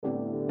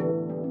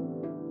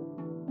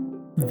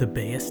The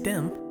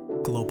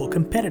BaySTEM Global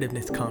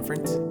Competitiveness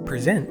Conference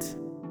presents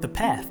The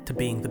Path to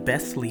Being the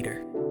Best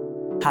Leader: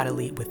 How to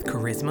Lead with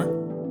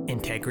Charisma,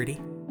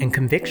 Integrity, and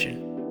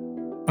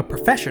Conviction. A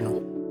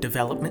professional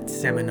development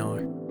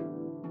seminar.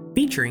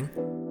 Featuring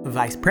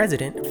Vice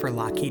President for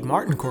Lockheed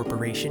Martin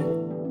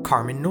Corporation,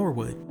 Carmen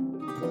Norwood.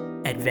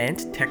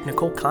 Advanced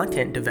Technical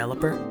Content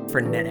Developer for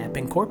NetApp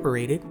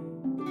Incorporated,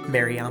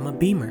 Mariama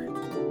Beamer.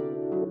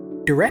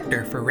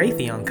 Director for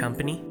Raytheon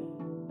Company,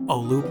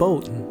 Olu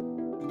Bolton.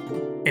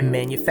 And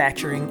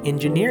Manufacturing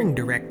Engineering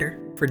Director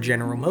for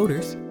General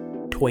Motors,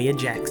 Toya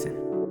Jackson.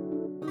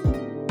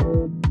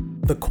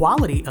 The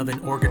quality of an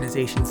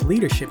organization's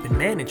leadership and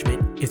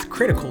management is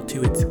critical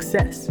to its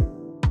success.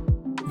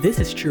 This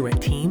is true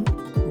at team,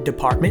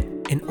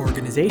 department, and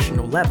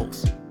organizational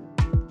levels.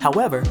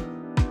 However,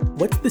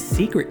 what's the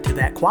secret to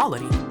that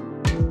quality?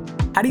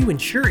 How do you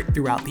ensure it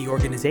throughout the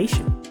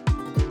organization?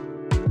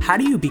 How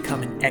do you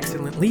become an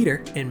excellent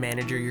leader and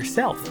manager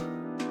yourself?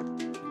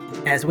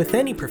 As with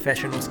any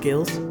professional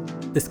skills,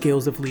 the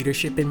skills of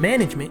leadership and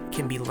management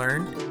can be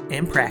learned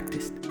and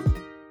practiced.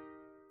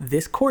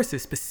 This course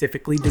is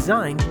specifically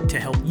designed to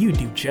help you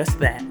do just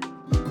that,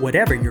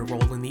 whatever your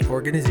role in the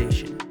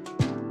organization.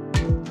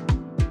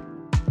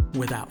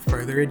 Without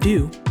further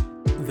ado,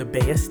 the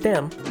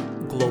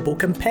BaySTEM Global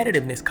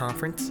Competitiveness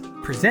Conference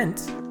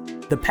presents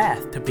The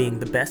Path to Being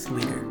the Best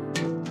Leader: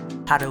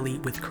 How to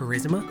Lead with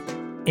Charisma,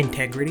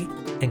 Integrity,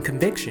 and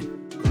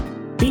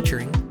Conviction.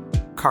 Featuring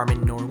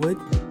Carmen Norwood,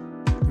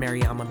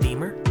 Mariama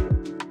Beamer,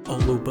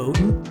 Olu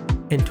Bolton,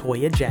 and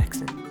Toya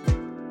Jackson.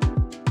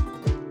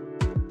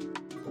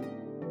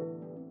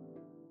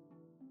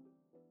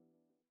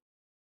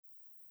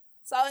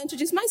 So I'll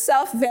introduce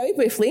myself very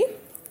briefly.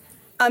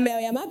 I'm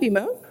Mariama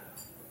Beamer,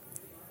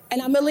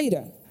 and I'm a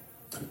leader.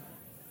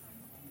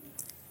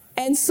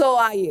 And so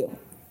are you,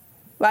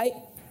 right?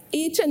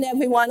 Each and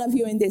every one of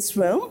you in this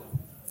room,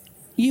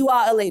 you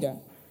are a leader.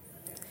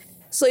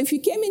 So if you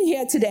came in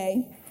here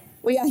today,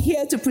 we are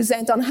here to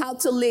present on how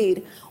to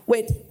lead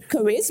with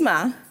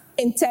charisma,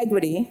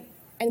 integrity,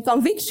 and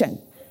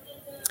conviction.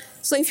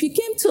 So if you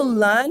came to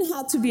learn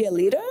how to be a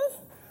leader,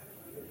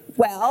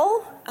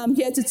 well, I'm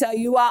here to tell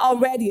you are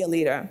already a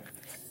leader.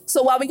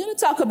 So what we're going to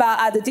talk about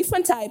are the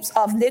different types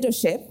of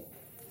leadership,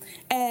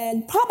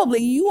 and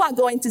probably you are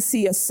going to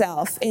see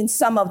yourself in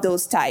some of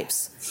those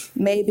types.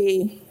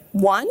 Maybe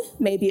one,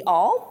 maybe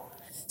all.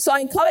 So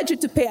I encourage you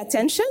to pay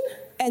attention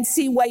and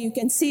see where you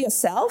can see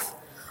yourself,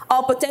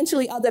 or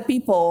potentially other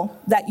people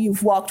that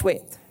you've worked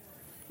with,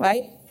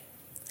 right?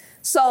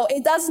 So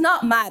it does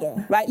not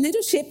matter, right?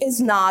 Leadership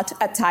is not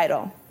a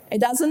title. It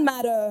doesn't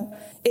matter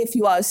if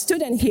you are a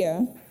student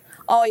here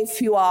or if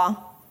you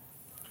are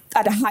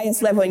at the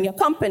highest level in your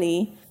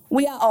company.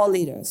 We are all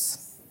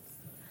leaders.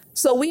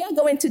 So we are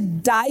going to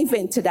dive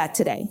into that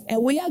today,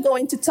 and we are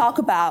going to talk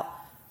about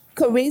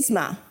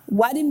charisma,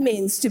 what it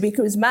means to be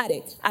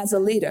charismatic as a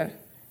leader.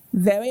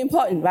 Very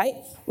important, right?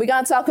 We're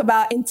going to talk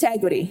about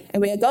integrity,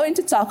 and we are going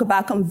to talk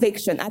about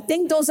conviction. I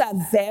think those are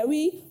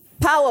very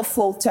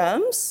powerful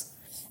terms,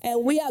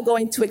 and we are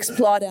going to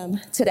explore them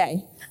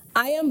today.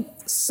 I am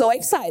so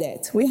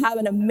excited. We have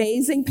an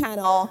amazing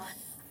panel,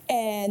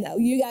 and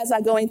you guys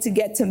are going to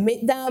get to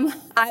meet them.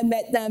 I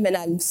met them, and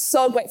I'm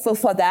so grateful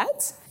for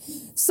that.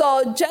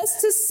 So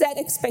just to set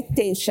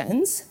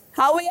expectations,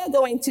 how we are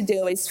going to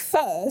do is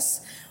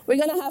first, we're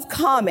going to have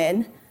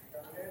Carmen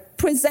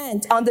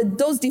present on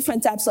those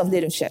different types of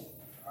leadership,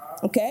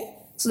 okay?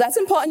 So that's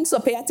important, so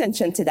pay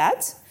attention to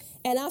that.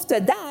 And after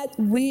that,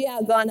 we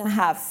are gonna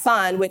have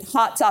fun with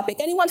Hot Topic.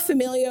 Anyone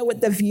familiar with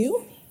The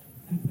View?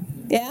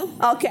 Yeah?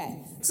 Okay.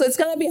 So it's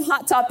gonna be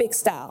Hot Topic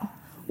style.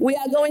 We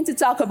are going to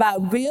talk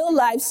about real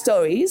life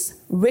stories,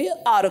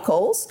 real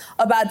articles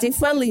about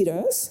different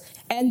leaders,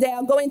 and they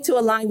are going to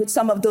align with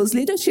some of those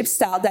leadership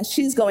styles that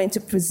she's going to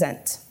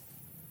present.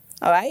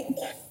 All right?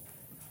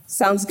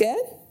 Sounds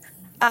good?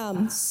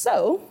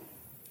 So,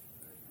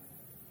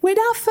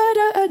 without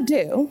further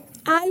ado,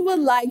 I would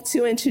like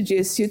to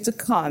introduce you to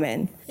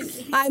Carmen.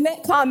 I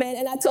met Carmen,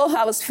 and I told her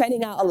I was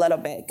fanning out a little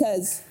bit,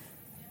 because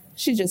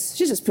she's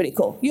just pretty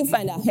cool. You'll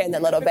find out here in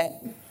a little bit.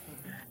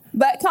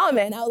 But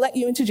Carmen, I'll let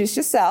you introduce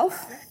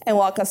yourself and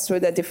walk us through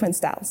the different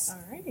styles. All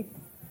righty.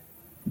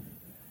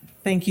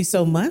 Thank you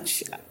so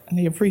much. I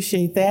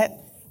appreciate that.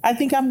 I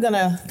think I'm going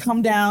to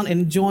come down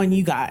and join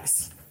you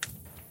guys.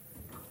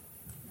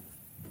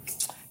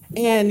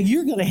 And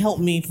you're going to help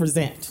me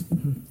present.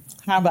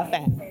 How about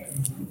that?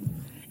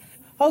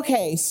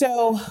 Okay,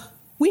 so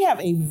we have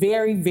a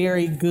very,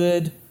 very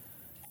good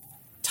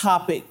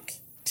topic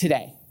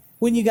today.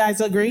 Wouldn't you guys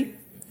agree?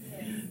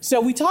 So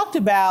we talked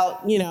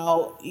about,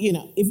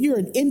 if you're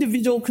an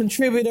individual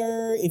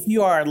contributor, if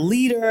you are a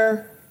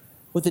leader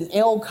with an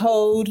L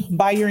code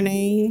by your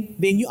name,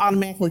 then you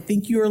automatically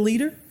think you're a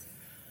leader.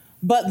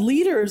 But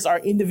leaders are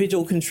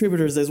individual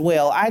contributors as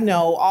well. I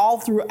know all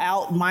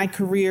throughout my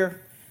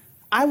career,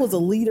 I was a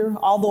leader,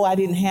 although I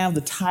didn't have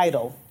the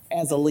title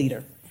as a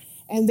leader.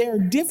 And there are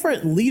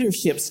different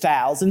leadership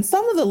styles, and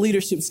some of the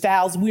leadership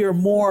styles we are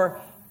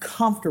more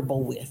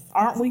comfortable with,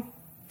 aren't we?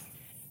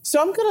 So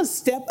I'm going to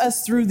step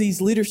us through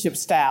these leadership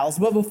styles.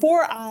 But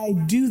before I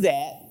do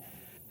that,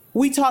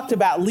 we talked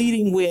about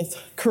leading with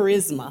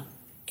charisma.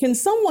 Can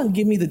someone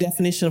give me the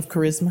definition of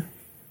charisma?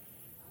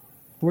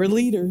 We're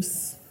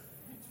leaders.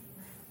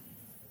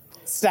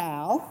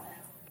 Style.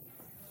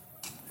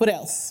 What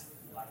else?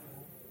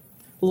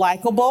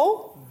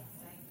 Likeable.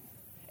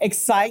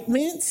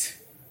 Excitement.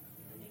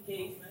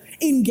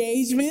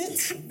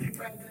 Engagement.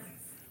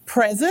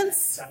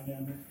 Presence.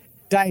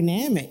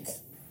 Dynamic.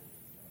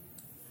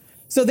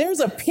 So there's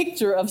a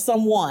picture of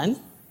someone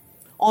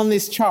on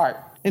this chart.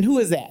 And who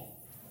is that?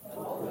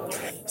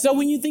 So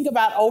when you think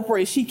about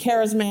Oprah, is she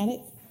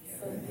charismatic?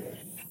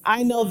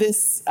 I know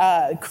this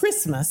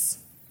Christmas,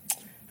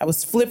 I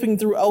was flipping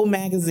through O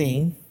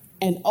Magazine,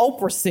 and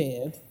Oprah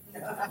said,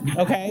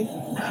 okay,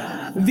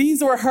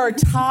 these were her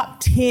top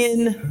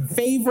 10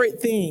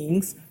 favorite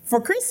things for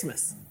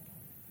Christmas.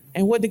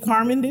 And what did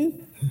Carmen do?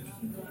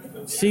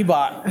 She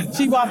bought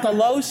the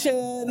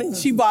lotion, and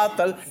she bought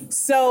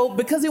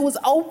because it was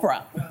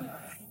Oprah.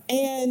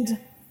 And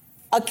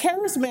a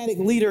charismatic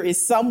leader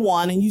is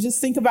someone, and you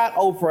just think about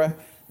Oprah,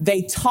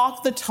 they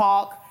talk the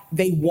talk,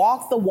 they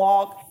walk the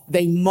walk,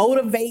 they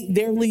motivate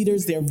their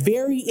leaders, they're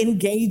very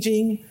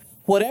engaging.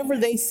 Whatever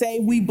they say,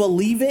 we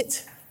believe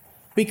it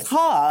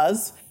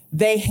because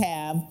they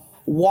have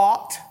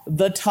walked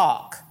the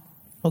talk,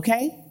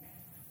 okay?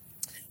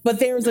 But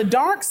there's a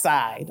dark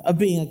side of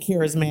being a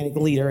charismatic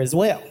leader as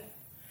well.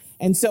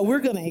 And so we're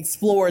going to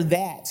explore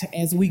that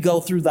as we go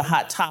through the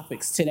hot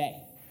topics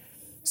today.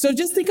 So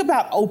just think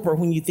about Oprah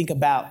when you think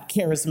about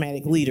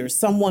charismatic leaders,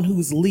 someone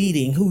who's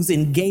leading, who's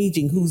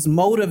engaging, who's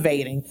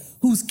motivating,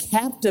 who's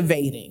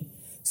captivating,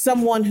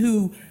 someone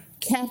who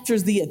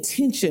captures the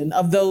attention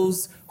of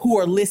those who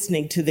are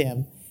listening to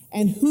them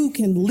and who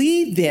can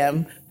lead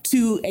them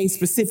to a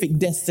specific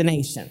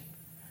destination.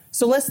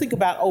 So let's think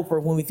about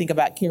Oprah when we think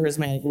about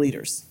charismatic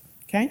leaders,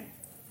 okay?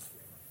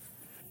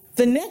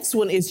 The next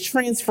one is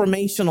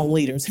transformational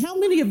leaders. How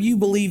many of you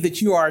believe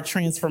that you are a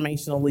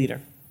transformational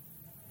leader?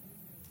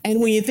 And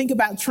when you think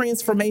about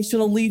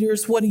transformational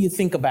leaders, what do you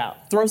think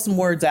about? Throw some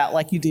words out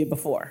like you did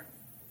before.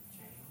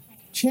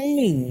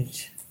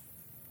 Change.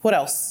 What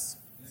else?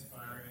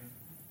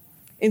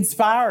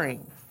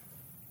 Inspiring.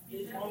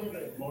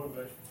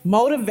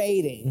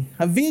 Motivating.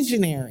 A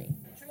visionary.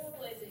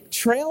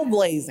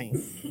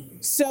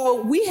 Trailblazing.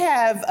 So we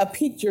have a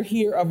picture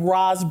here of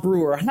Roz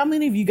Brewer. How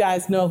many of you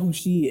guys know who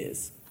she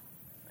is?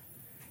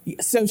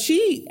 So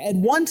she, at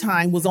one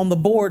time, was on the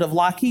board of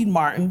Lockheed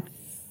Martin,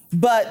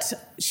 but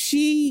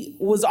she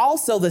was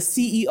also the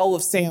CEO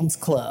of Sam's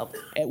Club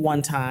at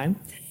one time.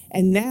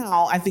 And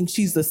now I think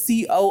she's the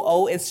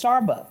COO at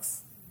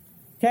Starbucks.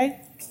 Okay?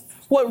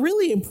 What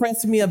really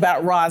impressed me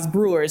about Roz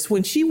Brewer is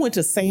when she went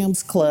to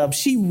Sam's Club,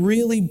 she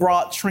really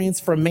brought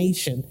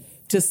transformation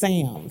to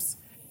Sam's.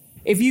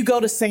 If you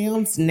go to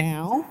Sam's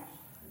now,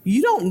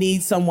 you don't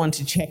need someone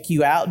to check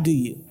you out, do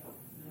you?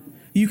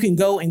 You can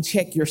go and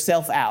check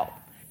yourself out.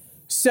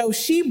 So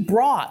she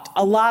brought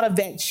a lot of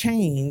that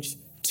change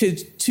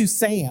to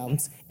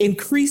Sam's,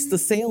 increased the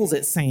sales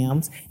at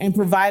Sam's, and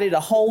provided a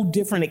whole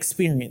different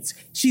experience.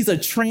 She's a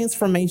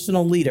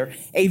transformational leader,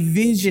 a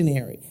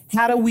visionary.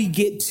 How do we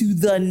get to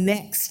the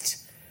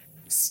next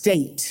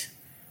state?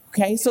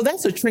 Okay, so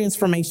that's a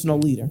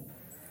transformational leader.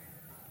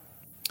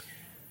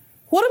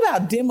 What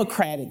about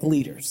democratic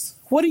leaders?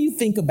 What do you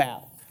think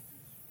about?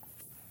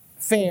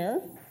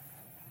 Fair.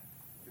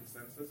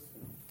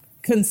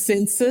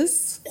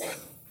 Consensus.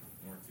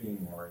 More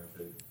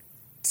team-oriented.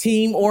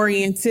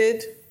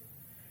 Team-oriented.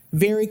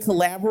 Very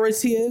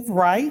collaborative,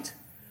 right?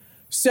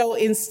 So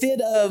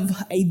instead of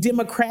a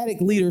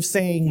democratic leader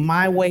saying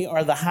my way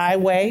or the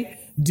highway,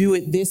 do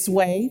it this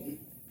way,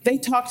 they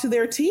talk to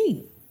their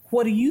team.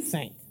 What do you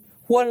think?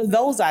 What are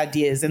those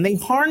ideas? And they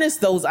harness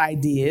those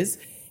ideas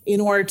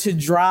in order to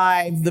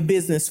drive the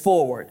business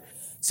forward.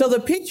 So the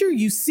picture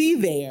you see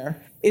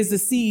there is the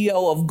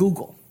CEO of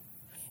Google.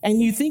 And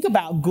you think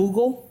about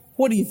Google,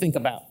 what do you think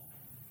about?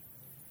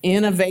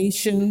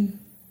 Innovation,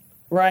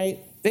 right?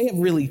 They have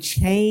really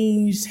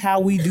changed how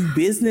we do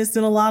business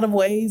in a lot of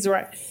ways,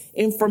 right?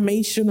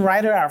 Information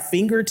right at our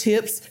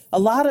fingertips, a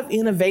lot of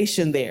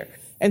innovation there.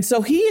 And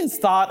so he is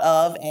thought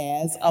of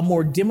as a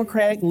more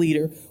democratic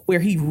leader where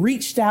he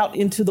reached out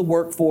into the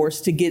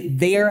workforce to get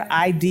their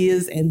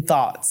ideas and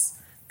thoughts,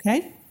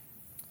 okay?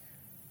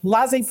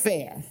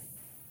 Laissez-faire.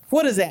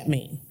 What does that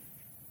mean?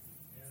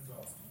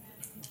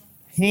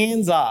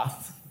 Hands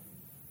off.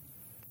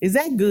 Is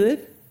that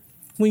good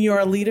when you're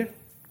a leader?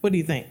 What do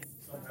you think?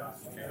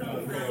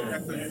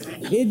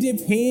 It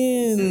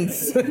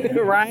depends,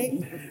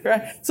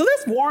 right? So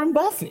that's Warren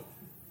Buffett.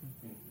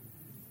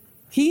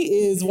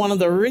 He is one of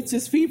the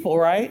richest people,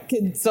 right?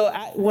 So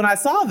when I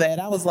saw that,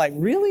 I was like,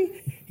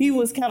 really? He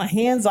was kind of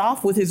hands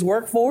off with his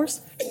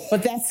workforce,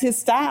 but that's his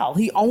style.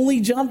 He only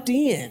jumped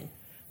in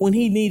when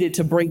he needed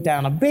to break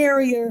down a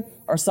barrier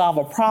or solve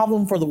a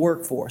problem for the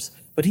workforce,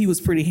 but he was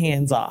pretty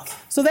hands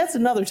off. So that's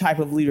another type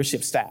of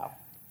leadership style.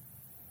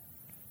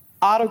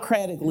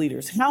 Autocratic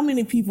leaders. How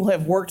many people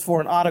have worked for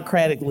an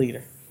autocratic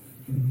leader?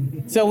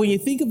 So when you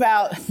think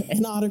about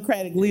an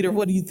autocratic leader,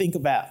 what do you think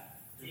about?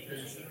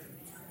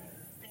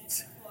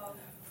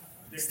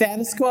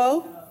 Status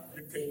quo?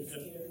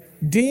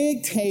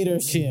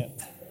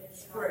 Dictatorship.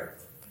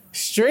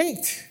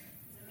 Strict.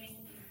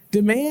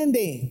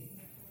 Demanding.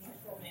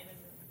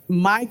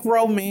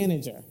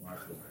 Micromanager.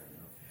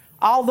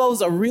 All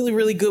those are really,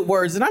 really good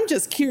words. And I'm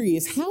just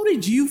curious, how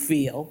did you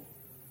feel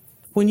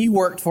when you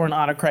worked for an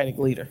autocratic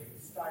leader?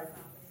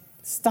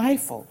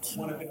 Stifled.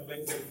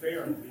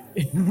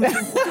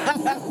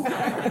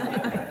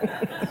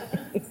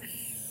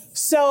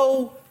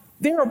 So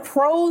there are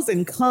pros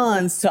and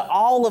cons to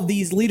all of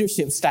these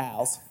leadership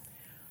styles.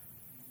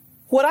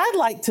 What I'd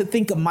like to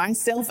think of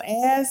myself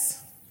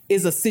as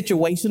is a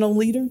situational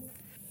leader.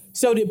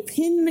 So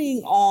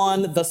depending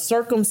on the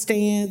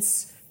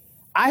circumstance,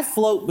 I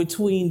float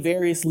between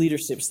various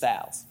leadership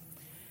styles.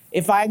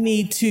 If I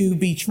need to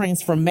be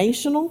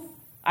transformational,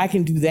 I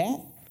can do that.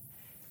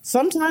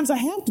 Sometimes I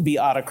have to be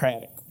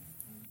autocratic,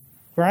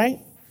 right?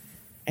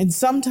 And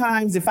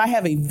sometimes if I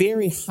have a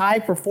very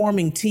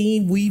high-performing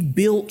team, we've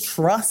built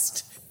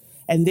trust,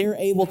 and they're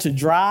able to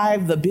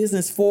drive the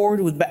business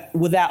forward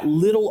without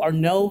little or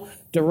no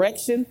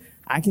direction,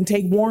 I can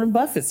take Warren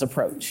Buffett's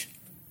approach,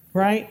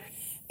 right?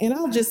 And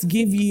I'll just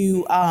give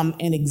you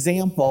an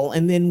example,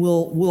 and then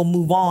we'll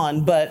move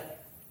on.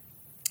 But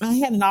I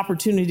had an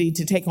opportunity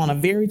to take on a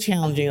very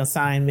challenging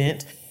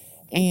assignment,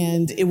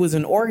 and it was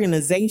an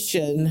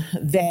organization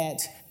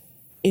that,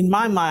 in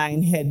my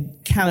mind, had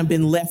kind of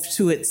been left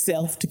to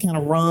itself to kind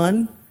of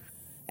run.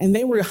 And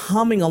they were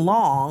humming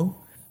along,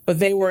 but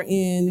they were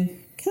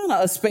in kind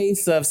of a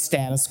space of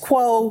status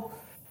quo.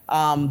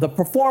 The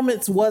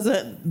performance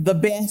wasn't the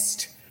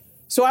best.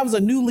 So I was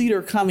a new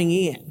leader coming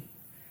in.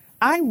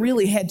 I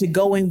really had to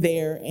go in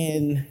there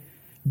and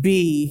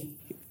be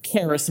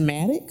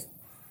charismatic,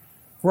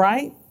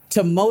 right?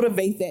 To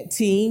motivate that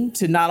team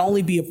to not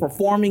only be a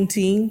performing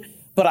team,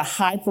 but a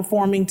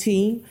high-performing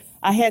team.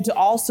 I had to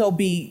also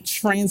be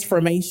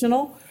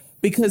transformational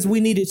because we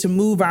needed to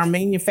move our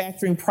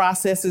manufacturing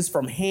processes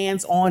from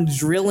hands-on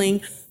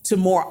drilling to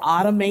more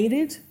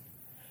automated.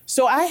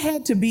 So I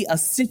had to be a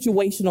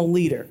situational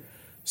leader.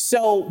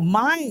 So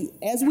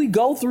as we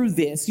go through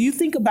this, you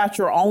think about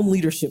your own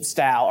leadership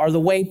style or the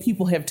way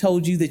people have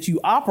told you that you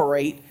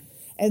operate,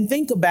 and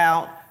think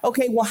about,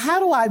 okay, well, how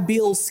do I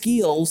build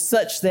skills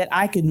such that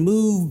I can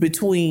move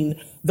between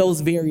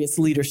those various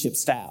leadership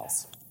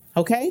styles?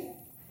 Okay?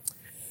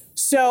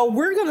 So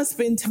we're going to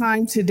spend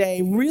time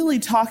today really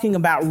talking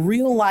about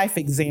real life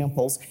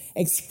examples,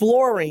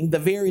 exploring the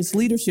various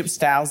leadership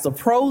styles, the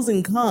pros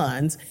and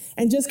cons,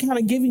 and just kind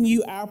of giving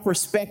you our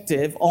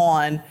perspective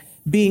on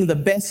being the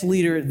best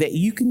leader that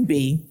you can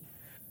be,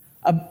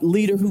 a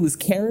leader who is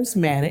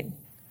charismatic,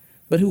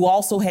 but who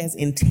also has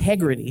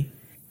integrity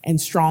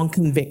and strong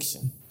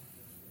conviction.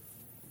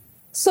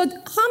 So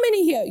how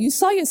many here, you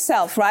saw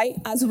yourself, right?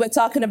 As we were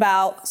talking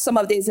about some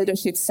of these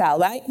leadership style,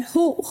 right?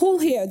 Who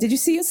here, did you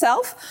see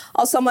yourself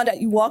or someone that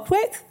you worked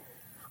with?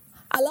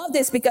 I love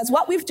this because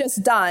what we've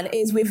just done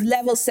is we've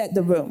level set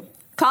the room.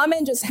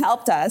 Carmen just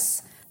helped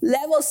us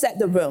level set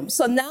the room.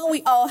 So now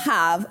we all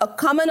have a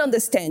common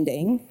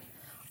understanding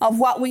of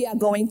what we are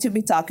going to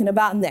be talking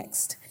about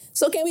next.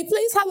 So can we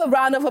please have a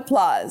round of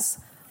applause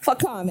for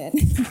Carmen?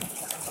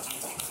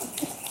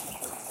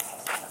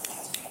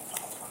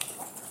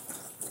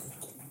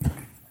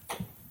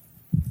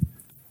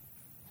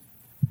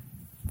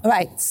 All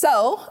right,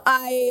 so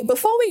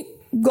before we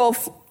go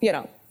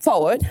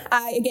forward,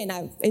 I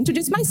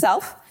introduce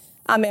myself.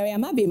 I'm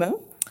Mariam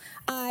Abimu.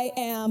 I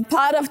am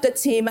part of the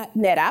team at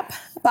NetApp,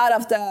 part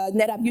of the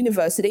NetApp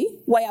University,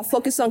 where I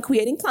focus on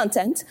creating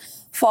content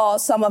for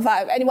some of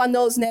anyone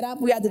knows NetApp,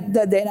 we are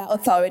the data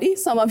authority.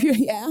 Some of you,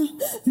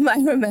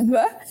 might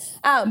remember.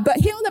 But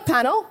here on the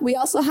panel, we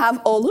also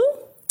have Olu,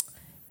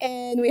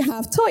 and we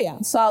have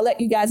Toya. So I'll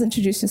let you guys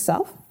introduce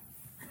yourself.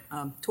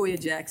 Toya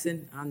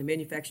Jackson. I'm the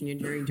Manufacturing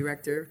Engineering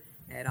Director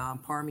at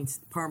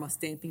Parma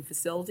Stamping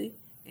Facility,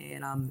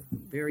 and I'm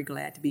very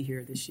glad to be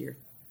here this year.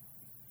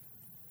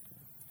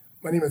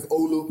 My name is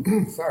Olu.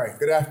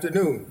 Good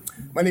afternoon.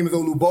 My name is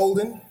Olu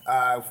Bolden.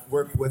 I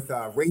work with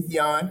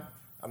Raytheon.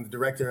 I'm the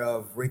Director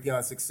of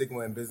Raytheon Six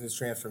Sigma and Business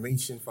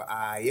Transformation for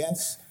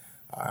IIS.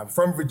 I'm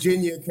from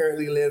Virginia,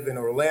 currently live in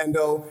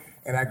Orlando,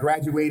 and I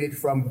graduated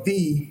from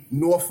the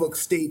Norfolk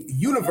State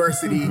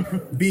University.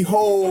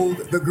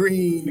 Behold the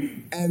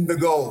green and the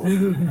gold.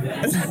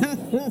 Just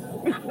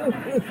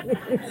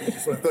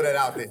want to throw that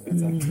out there.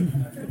 That's all.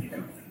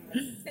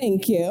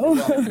 Thank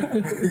you.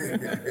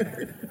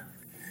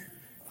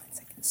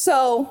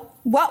 So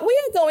what we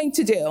are going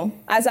to do,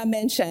 as I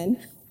mentioned,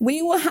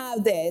 we will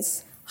have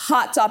this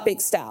hot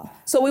topic style.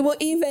 So we will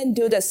even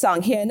do the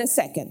song here in a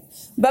second.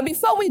 But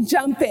before we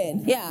jump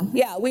in,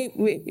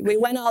 we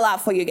went all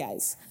out for you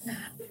guys.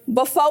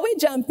 Before we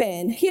jump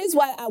in, here's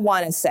what I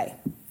want to say.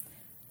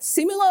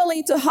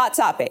 Similarly to hot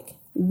topic,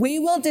 we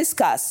will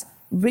discuss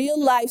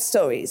real life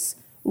stories,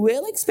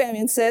 real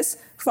experiences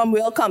from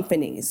real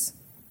companies.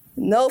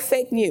 No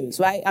fake news,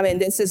 right? I mean,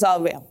 this is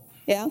all real,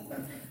 yeah?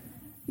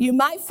 You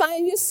might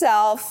find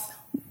yourself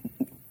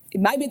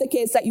It might be the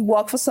case that you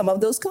work for some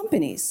of those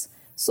companies.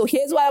 So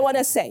here's what I want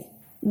to say.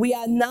 We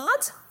are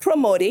not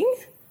promoting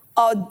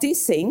or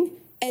dissing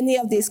any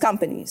of these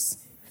companies.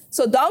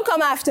 So don't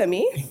come after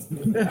me.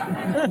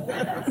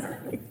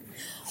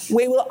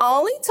 We will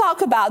only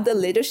talk about the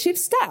leadership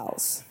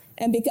styles.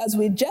 And because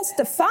we just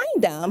define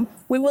them,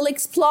 we will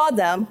explore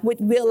them with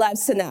real-life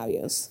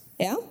scenarios.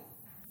 Yeah?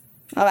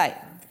 All right.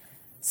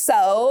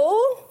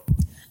 So,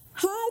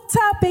 hot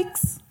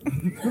topics.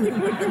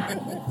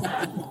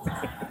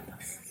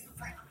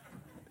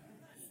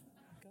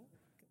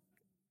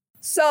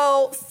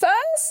 So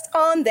first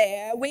on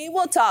there, we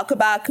will talk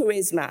about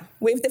charisma.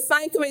 We've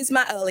defined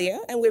charisma earlier,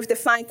 and we've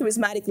defined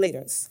charismatic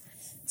leaders.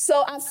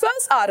 So our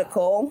first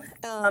article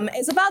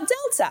is about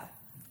Delta.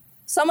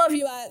 Some of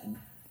you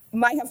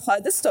might have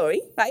heard the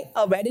story, right,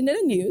 or read it in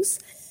the news.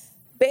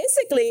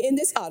 Basically, in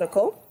this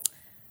article,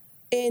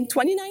 in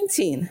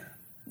 2019,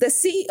 the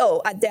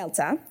CEO at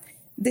Delta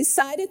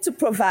decided to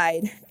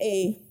provide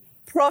a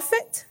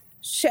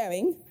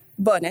profit-sharing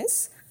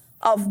bonus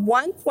of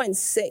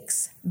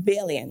 $1.6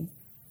 billion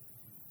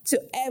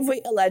to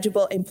every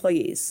eligible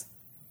employees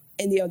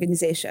in the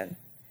organization.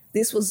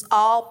 This was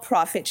all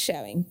profit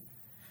sharing.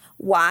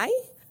 Why?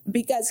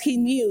 Because he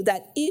knew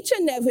that each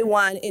and every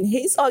one in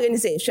his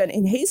organization,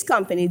 in his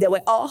company, they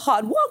were all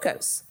hard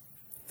workers.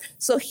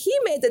 So he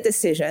made the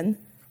decision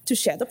to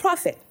share the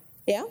profit,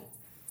 yeah?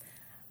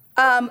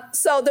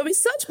 So the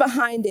research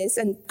behind this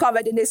and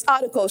covered in this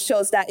article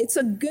shows that it's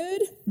a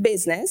good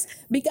business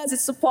because it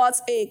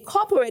supports a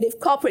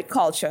corporate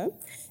culture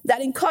that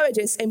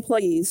encourages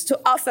employees to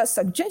offer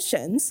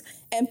suggestions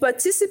and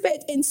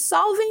participate in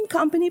solving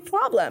company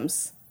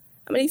problems.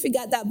 I mean, if you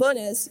got that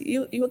bonus,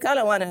 you kind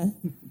of want to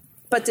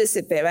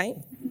participate, right?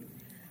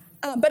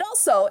 But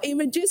also, it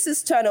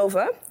reduces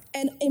turnover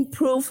and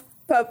improves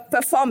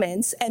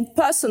performance and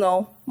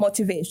personal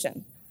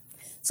motivation.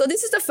 So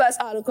this is the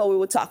first article we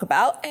will talk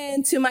about.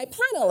 And to my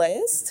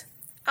panelists,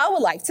 I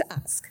would like to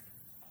ask,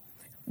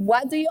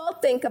 what do you all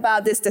think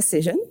about this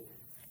decision,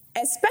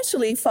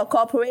 especially for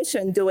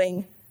corporation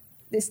doing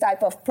this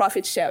type of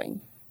profit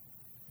sharing?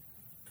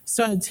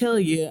 So I tell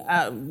you,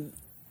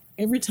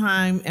 every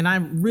time, and I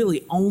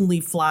really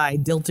only fly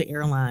Delta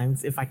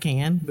Airlines if I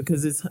can,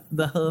 because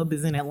the hub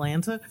is in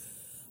Atlanta.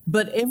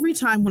 But every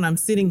time when I'm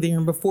sitting there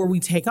and before we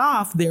take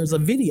off, there's a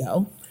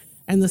video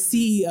and the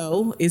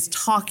CEO is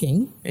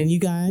talking, and you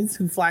guys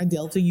who fly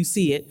Delta, you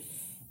see it,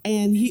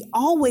 and he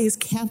always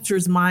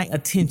captures my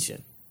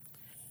attention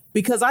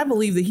because I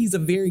believe that he's a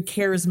very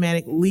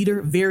charismatic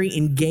leader, very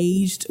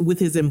engaged with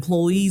his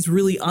employees,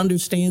 really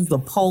understands the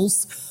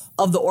pulse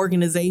of the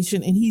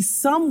organization, and he's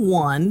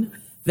someone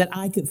that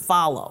I could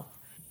follow.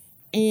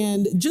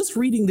 And just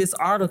reading this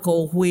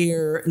article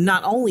where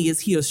not only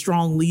is he a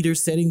strong leader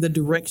setting the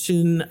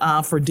direction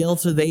for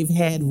Delta, they've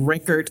had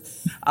record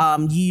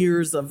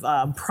years of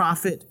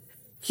profit.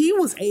 He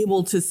was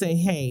able to say,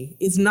 hey,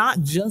 it's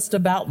not just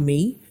about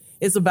me.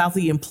 It's about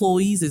the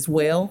employees as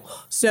well.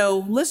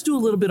 So let's do a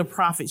little bit of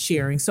profit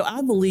sharing. So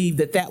I believe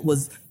that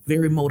was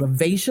very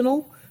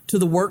motivational to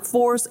the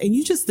workforce. And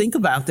you just think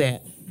about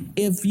that.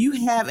 If you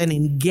have an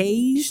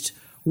engaged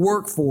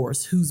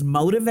workforce who's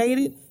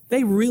motivated,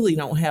 they really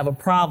don't have a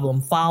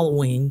problem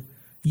following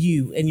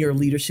you and your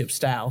leadership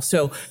style.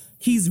 So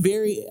he's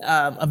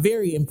a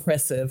very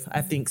impressive,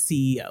 I think,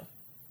 CEO.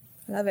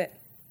 Love it.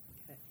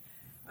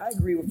 I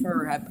agree with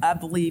her. I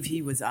believe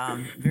he was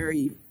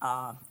very,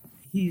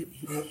 he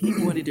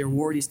wanted to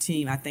reward his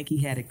team. I think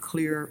he had a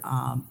clear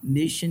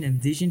mission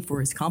and vision for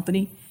his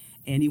company,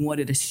 and he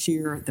wanted to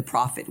share the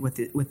profit with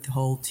the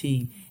whole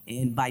team.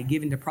 And by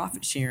giving the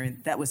profit sharing,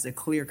 that was a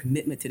clear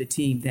commitment to the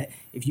team that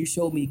if you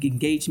show me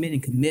engagement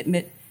and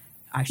commitment,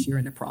 I share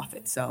in the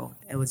profit. So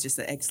it was just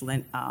an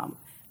excellent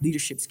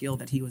leadership skill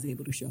that he was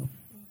able to show.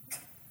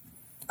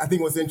 I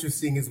think what's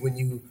interesting is when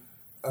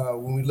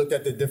we looked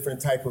at the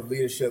different type of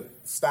leadership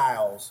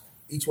styles,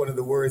 each one of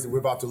the words that we're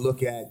about to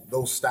look at,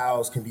 those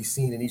styles can be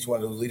seen in each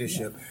one of those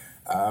leadership.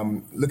 Yeah.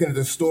 Looking at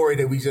the story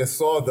that we just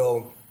saw,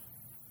 though,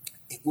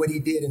 what he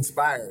did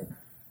inspired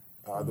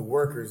the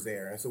workers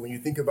there. And so when you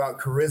think about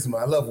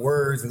charisma, I love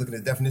words and looking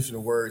at the definition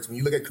of words. When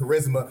you look at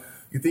charisma,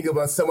 you think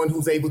about someone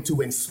who's able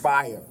to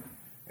inspire.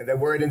 And that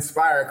word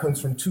inspire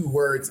comes from two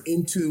words,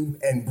 into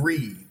and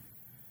breathe.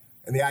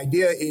 And the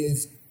idea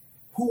is,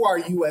 who are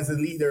you as a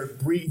leader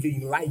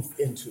breathing life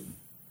into?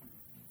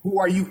 Who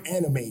are you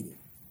animating?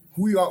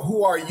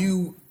 Who are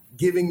you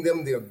giving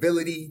them the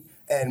ability,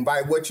 and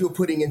by what you're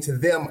putting into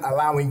them,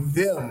 allowing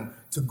them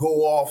to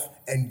go off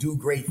and do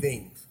great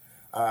things?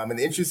 And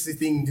the interesting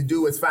thing to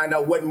do is find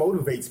out what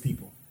motivates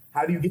people.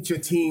 How do you get your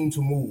team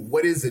to move?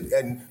 What is it?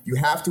 And you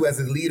have to, as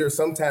a leader,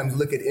 sometimes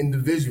look at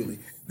individually.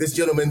 This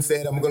gentleman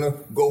said, I'm going to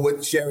go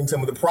with sharing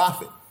some of the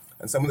profit.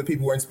 And some of the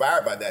people were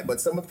inspired by that. But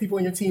some of the people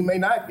on your team may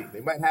not be.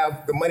 They might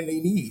have the money they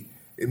need.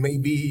 It may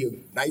be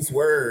a nice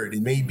word.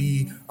 It may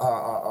be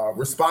more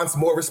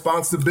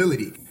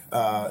responsibility,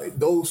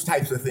 those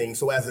types of things.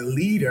 So as a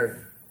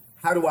leader,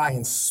 how do I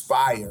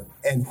inspire?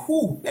 And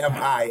who am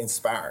I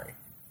inspiring?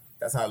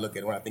 That's how I look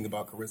at it when I think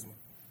about charisma.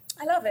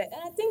 I love it.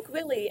 And I think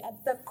really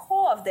at the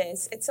core of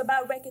this, it's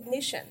about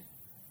recognition,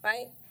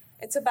 right?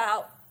 It's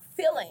about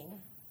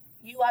feeling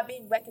you are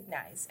being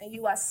recognized and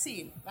you are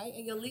seen, right?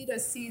 And your leader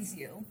sees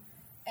you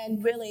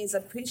and really is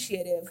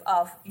appreciative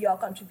of your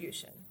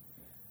contribution.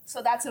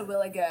 So that's a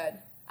really good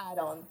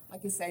add-on.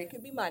 Like you said, it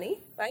could be money,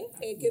 right?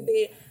 It could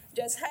be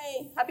just,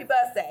 hey, happy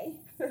birthday.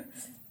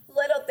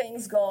 Little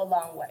things go a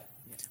long way.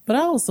 But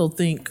I also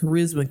think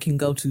charisma can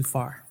go too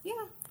far.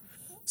 Yeah.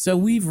 So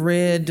we've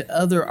read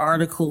other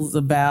articles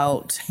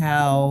about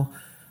how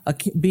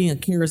being a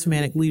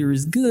charismatic leader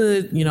is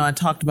good. You know, I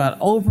talked about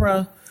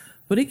Oprah,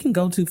 but it can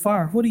go too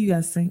far. What do you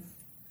guys think?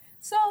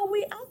 So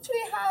we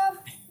actually have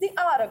the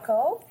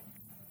article.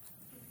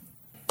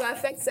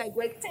 Perfect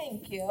segue,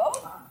 thank you.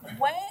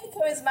 When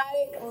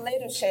charismatic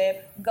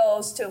leadership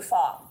goes too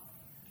far.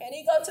 Can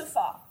it go too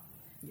far?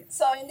 Yes.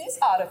 So in this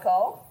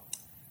article,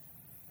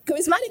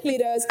 charismatic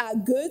leaders are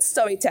good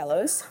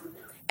storytellers,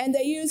 and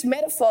they use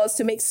metaphors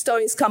to make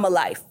stories come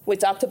alive. We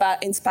talked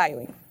about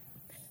inspiring.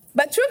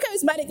 But true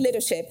charismatic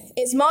leadership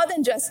is more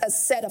than just a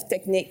set of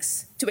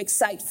techniques to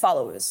excite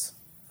followers,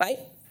 right?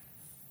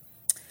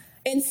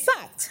 In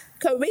fact,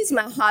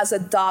 charisma has a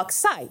dark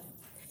side.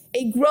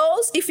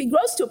 If it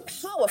grows too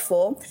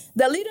powerful,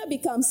 the leader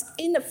becomes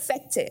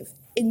ineffective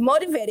in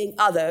motivating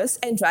others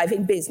and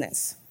driving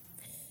business.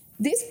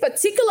 This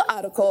particular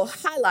article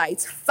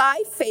highlights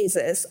 5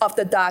 phases of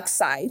the dark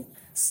side,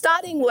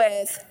 starting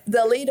with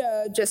the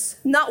leader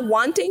just not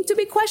wanting to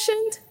be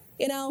questioned,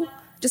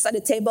 just at the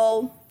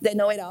table, they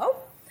know it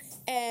all.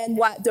 And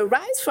what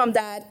derives from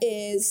that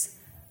is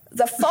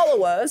the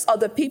followers or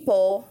the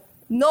people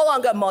no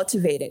longer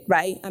motivated,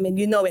 right? I mean,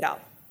 you know it all.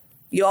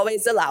 You're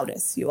always the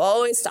loudest. You're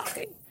always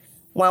talking.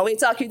 When we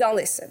talk, you don't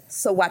listen.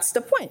 So what's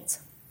the point?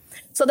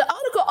 So the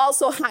article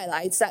also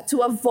highlights that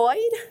to avoid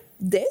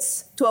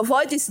this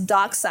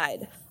dark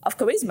side of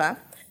charisma,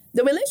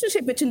 the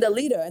relationship between the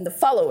leader and the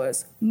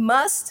followers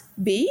must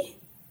be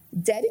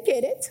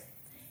dedicated,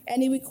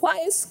 and it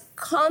requires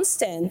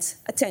constant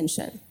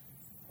attention,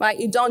 right?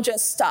 You don't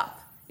just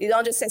stop. You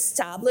don't just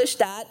establish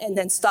that and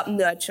then stop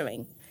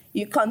nurturing.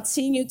 You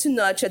continue to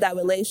nurture that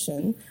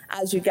relation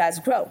as you guys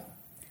grow.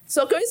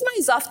 So charisma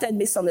is often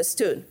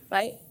misunderstood,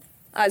 right?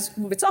 As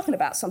we were talking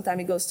about, sometimes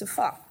it goes too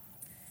far.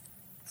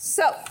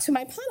 So to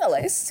my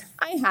panelists,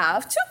 I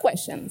have 2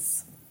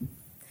 questions.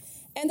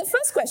 And the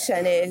first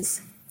question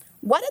is,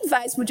 what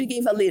advice would you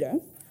give a leader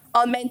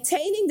on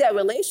maintaining their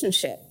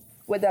relationship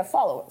with their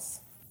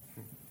followers?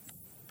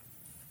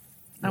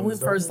 I went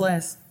first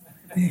last.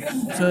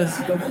 So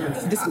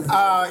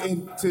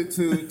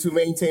to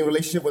maintain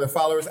relationship with the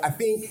followers, I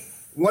think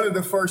one of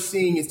the first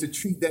things is to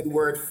treat that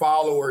word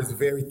followers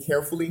very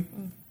carefully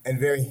and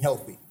very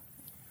healthy.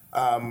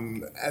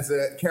 As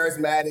a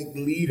charismatic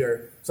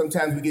leader,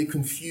 sometimes we get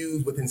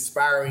confused with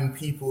inspiring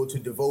people to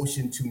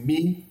devotion to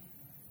me,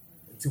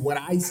 to what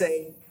I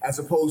say, as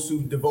opposed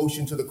to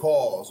devotion to the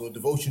cause or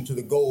devotion to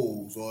the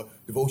goals or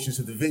devotion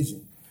to the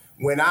vision.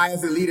 When I,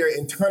 as a leader,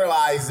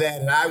 internalize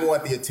that and I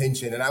want the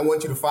attention and I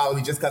want you to follow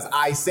me just because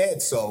I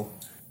said so,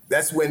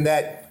 that's when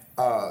that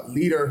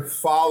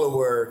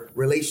leader-follower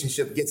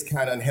relationship gets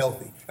kind of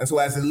unhealthy. And so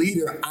as a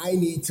leader, I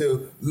need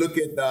to look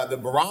at the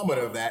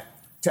barometer of that,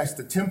 test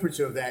the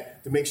temperature of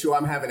that to make sure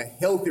I'm having a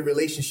healthy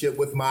relationship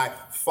with my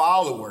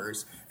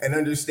followers and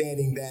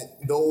understanding that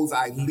those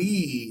I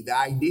lead, the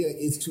idea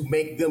is to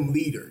make them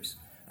leaders.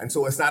 And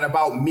so it's not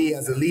about me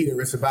as a leader,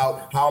 it's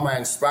about how am I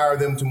inspire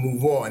them to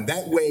move on.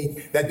 That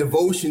way, that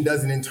devotion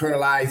doesn't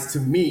internalize to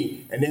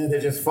me, and then they're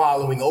just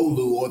following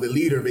Olu or the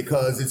leader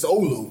because it's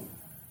Olu.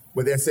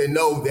 But they say,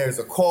 no, there's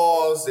a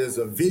cause, there's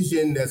a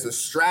vision, there's a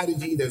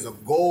strategy, there's a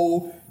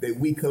goal that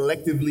we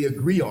collectively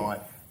agree on.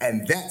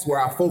 And that's where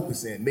our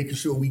focus in, making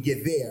sure we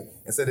get there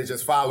instead of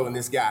just following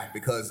this guy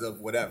because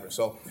of whatever.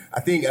 So I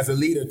think as a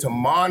leader, to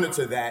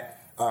monitor that,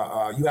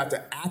 you have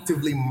to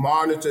actively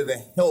monitor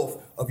the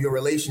health of your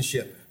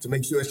relationship to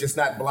make sure it's just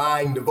not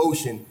blind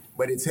devotion,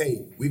 but it's,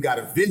 hey, we've got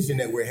a vision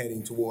that we're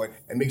heading toward,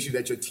 and make sure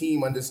that your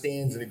team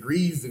understands and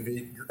agrees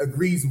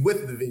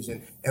with the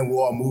vision, and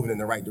we're all moving in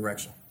the right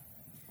direction.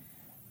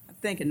 I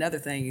think another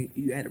thing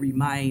you had to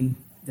remind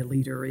the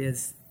leader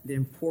is the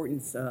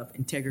importance of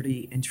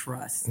integrity and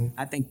trust. Mm-hmm.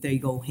 I think they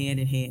go hand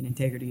in hand,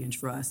 integrity and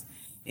trust.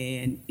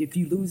 And if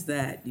you lose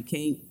that, you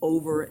can't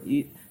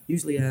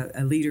usually a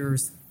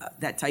leader's,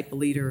 that type of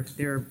leader,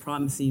 they're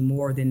promising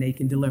more than they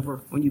can deliver.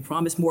 When you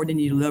promise more than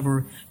you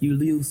deliver, you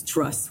lose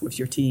trust with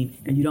your team,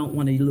 and you don't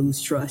want to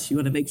lose trust. You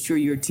want to make sure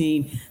your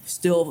team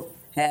still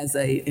has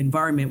an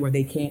environment where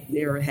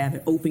they're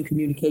having open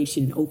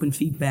communication, open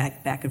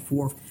feedback back and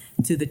forth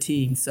to the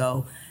team.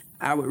 So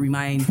I would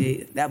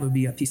that would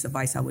be a piece of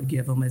advice I would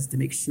give them, is to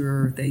make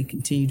sure they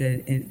continue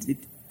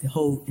to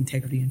hold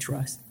integrity and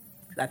trust.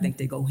 I think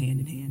they go hand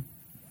in hand.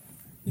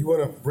 You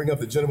want to bring up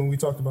the gentleman we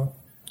talked about?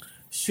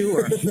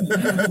 Sure.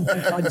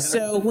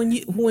 So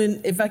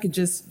if I could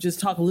just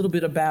talk a little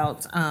bit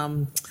about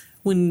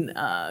when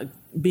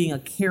being a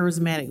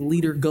charismatic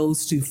leader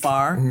goes too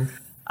far.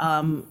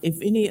 Mm-hmm. If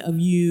any of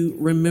you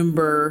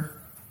remember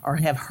or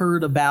have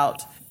heard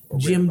about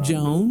Jim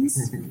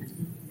Jones,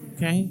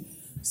 okay?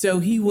 So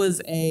he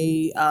was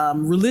a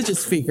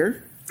religious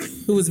figure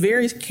who was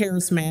very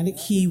charismatic.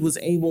 He was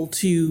able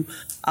to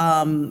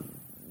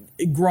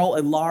grow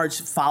a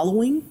large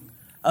following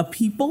of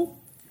people.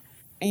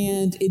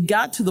 And it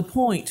got to the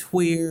point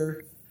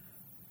where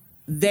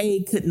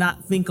they could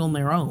not think on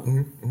their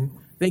own.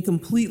 They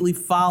completely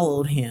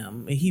followed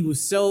him. He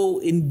was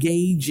so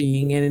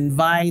engaging and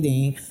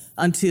inviting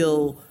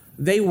until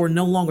they were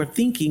no longer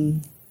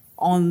thinking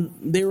on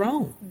their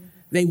own.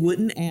 They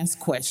wouldn't ask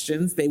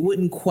questions. They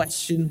wouldn't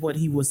question what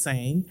he was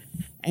saying.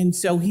 And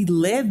so he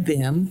led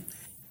them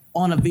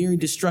on a very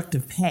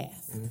destructive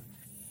path.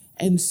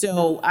 And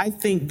so I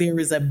think there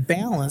is a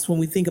balance when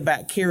we think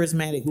about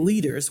charismatic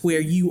leaders where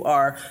you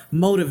are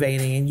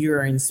motivating and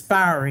you're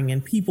inspiring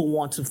and people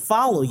want to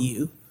follow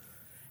you.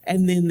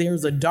 And then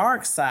there's a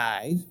dark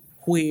side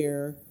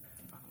where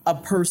a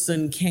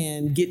person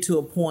can get to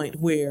a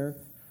point where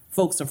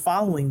folks are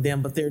following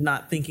them, but they're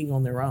not thinking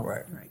on their own.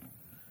 Right.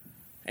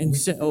 And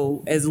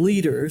so as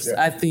leaders,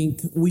 I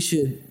think we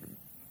should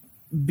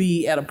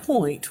be at a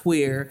point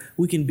where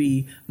we can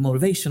be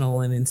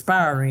motivational and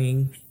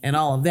inspiring and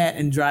all of that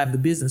and drive the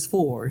business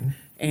forward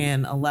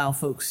and allow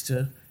folks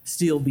to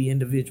still be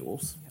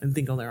individuals and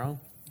think on their own.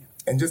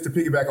 And just to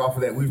piggyback off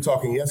of that, we were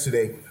talking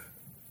yesterday,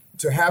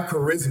 to have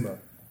charisma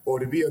or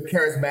to be a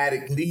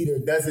charismatic leader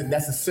doesn't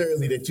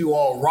necessarily that you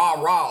all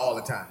rah-rah all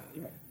the time.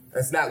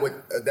 That's not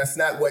what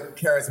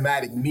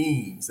charismatic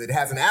means. It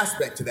has an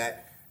aspect to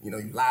that,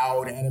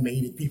 loud,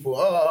 animated people,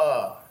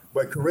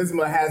 but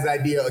charisma has the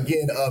idea,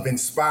 again, of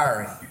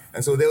inspiring.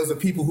 And so those are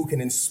people who can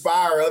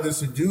inspire others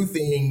to do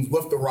things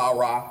with the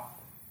rah-rah.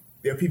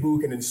 There are people who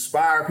can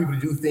inspire people to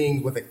do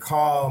things with a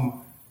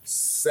calm,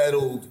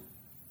 settled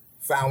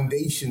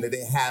foundation that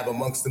they have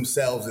amongst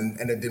themselves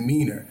and a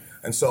demeanor.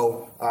 And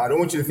so I don't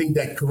want you to think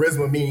that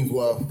charisma means,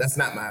 well, that's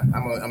not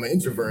I'm an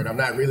introvert. I'm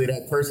not really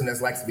that person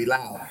that likes to be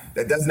loud.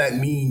 That does not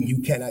mean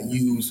you cannot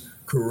use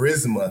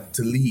charisma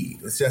to lead.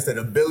 It's just that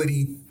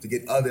ability to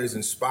get others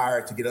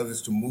inspired, to get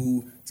others to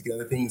move, to get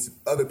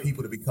other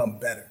people to become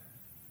better.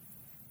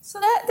 So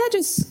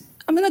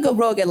I'm going to go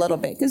rogue a little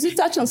bit because you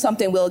touched on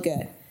something real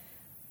good.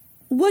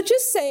 Would you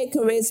say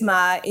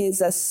charisma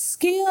is a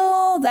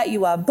skill that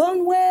you are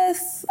born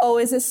with, or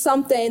is it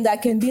something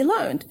that can be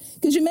learned?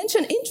 Because you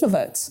mentioned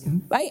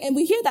introverts, right? And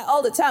we hear that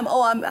all the time.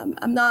 Oh,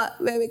 I'm not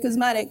very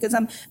charismatic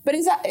but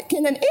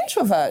can an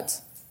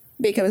introvert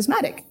be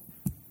charismatic?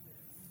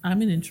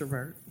 I'm an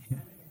introvert.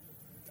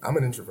 I'm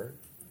an introvert.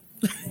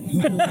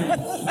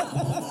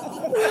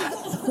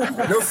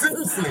 No,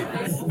 seriously.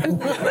 A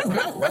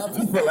lot of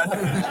people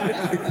laughing.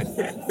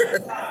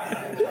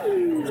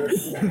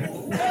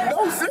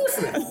 No,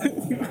 seriously.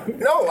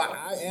 No,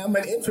 I am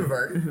an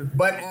introvert,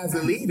 but as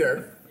a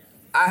leader,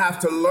 I have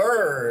to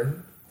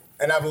learn,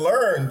 and I've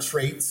learned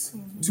traits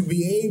to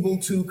be able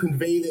to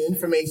convey the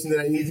information that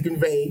I need to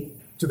convey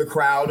to the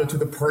crowd or to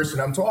the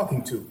person I'm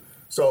talking to.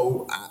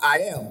 So I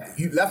am.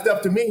 You left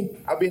up to me,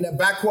 I'll be in that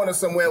back corner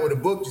somewhere with a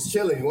book just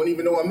chilling. You won't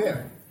even know I'm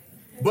there.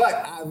 But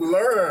I've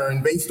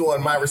learned, based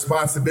on my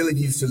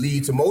responsibilities to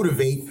lead, to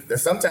motivate, that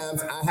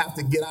sometimes I have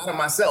to get out of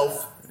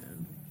myself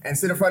and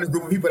sit in front of a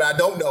group of people that I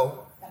don't know.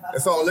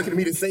 That's all looking at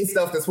me to say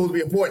stuff that's supposed to be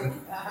important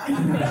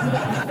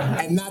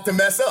and not to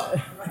mess up.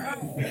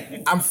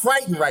 I'm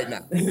frightened right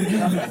now.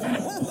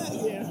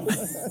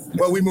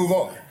 Well, we move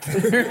on.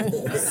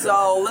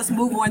 So let's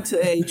move on to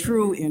a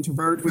true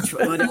introvert,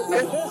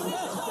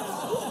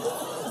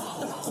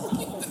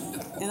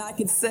 and I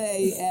can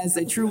say, as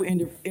a true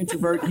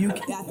introvert,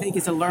 I think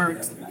it's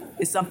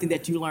something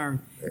that you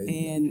learn.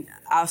 And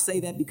I'll say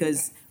that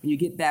because when you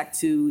get back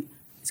to,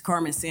 as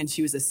Carmen said,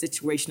 she was a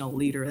situational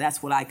leader.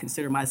 That's what I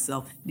consider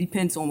myself. It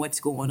depends on what's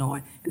going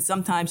on. And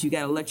sometimes you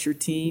got to let your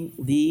team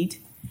lead.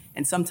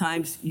 And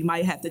sometimes you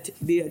might have to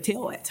be a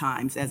tail at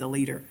times as a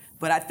leader.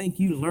 But I think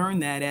you learn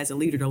that as a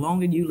leader. The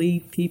longer you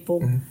lead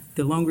people,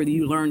 the longer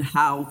you learn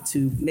how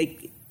to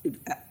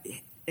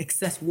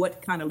access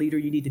what kind of leader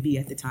you need to be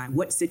at the time.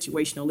 What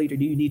situational leader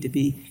do you need to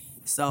be?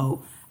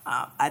 So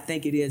I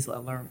think it is a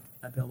learned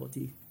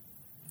ability.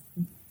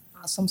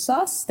 Awesome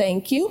sauce.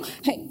 Thank you.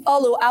 Hey,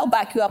 Olu, I'll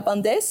back you up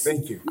on this.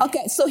 Thank you.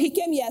 Okay, so he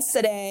came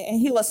yesterday and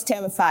he was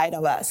terrified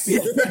of us.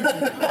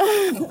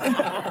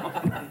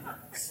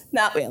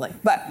 Not really,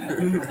 but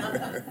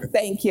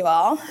thank you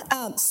all.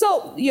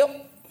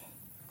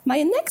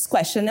 My next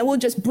question, and we'll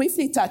just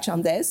briefly touch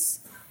on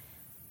this.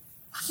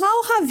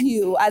 How have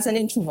you, as an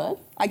introvert,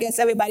 I guess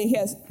everybody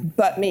here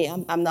but me,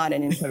 I'm not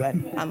an introvert.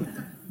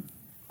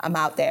 I'm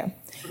out there.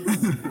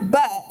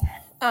 But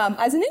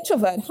as an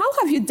introvert, how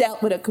have you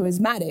dealt with a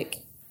charismatic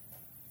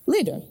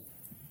leader?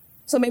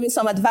 So maybe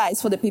some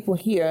advice for the people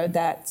here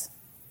that,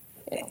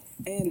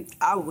 And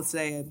I would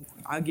say,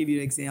 I'll give you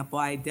an example.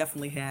 I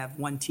definitely have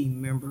one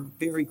team member,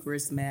 very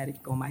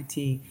charismatic on my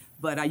team,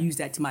 but I use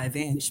that to my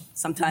advantage.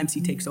 Sometimes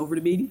he takes over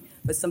the meeting,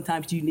 but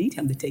sometimes you need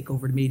him to take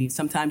over the meeting.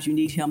 Sometimes you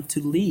need him to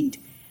lead.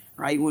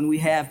 right? When we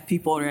have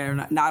people that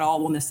are not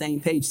all on the same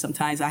page,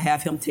 sometimes I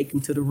have him take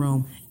them to the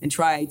room and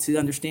try to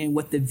understand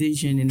what the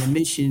vision and the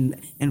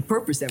mission and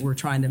purpose that we're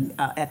trying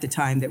to, at the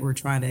time that we're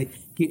trying to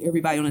get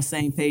everybody on the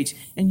same page.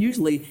 And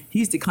usually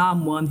he's the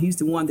calm one. He's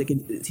the one that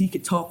he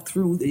could talk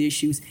through the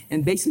issues.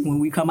 And basically when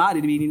we come out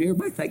of the meeting,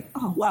 everybody's like,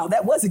 oh, wow,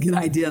 that was a good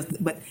idea.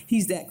 But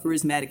he's that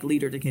charismatic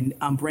leader that can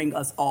bring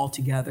us all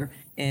together.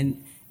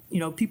 And,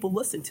 people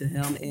listen to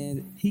him,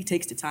 and he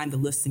takes the time to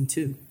listen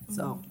too.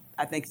 So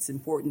I think it's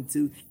important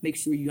to make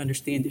sure you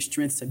understand the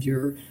strengths of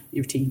your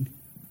team.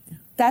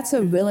 That's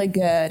a really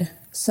good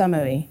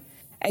summary.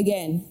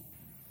 Again,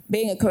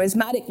 being a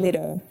charismatic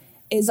leader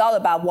is all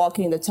about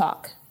walking the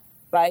talk,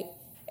 right?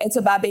 It's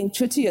about being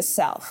true to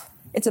yourself.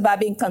 It's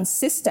about being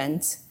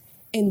consistent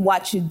in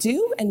what you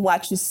do and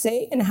what you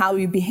say and how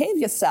you behave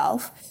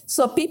yourself,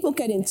 so people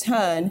can in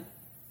turn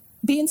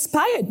be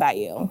inspired by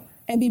you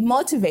and be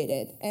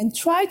motivated and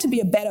try to be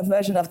a better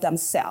version of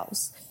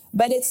themselves.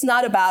 But it's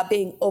not about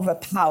being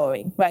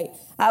overpowering, right?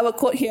 I have a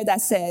quote here that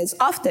says,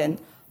 often,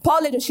 poor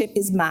leadership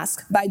is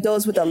masked by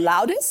those with the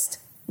loudest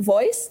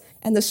voice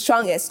and the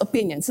strongest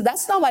opinion. So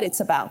that's not what it's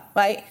about,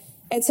 right?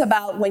 It's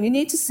about when you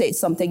need to say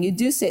something, you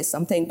do say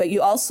something, but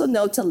you also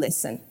know to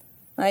listen,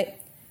 right?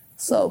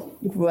 So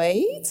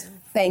great.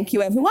 Thank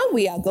you, everyone.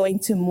 We are going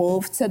to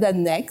move to the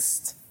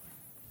next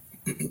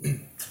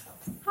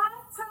hot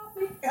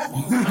topic.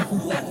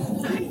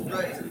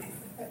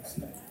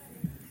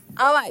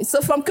 All right,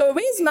 so from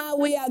charisma,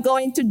 we are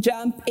going to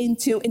jump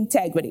into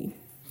integrity.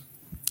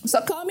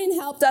 So Carmen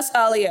helped us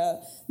earlier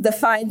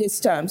define this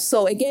term.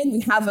 So again,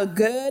 we have a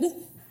good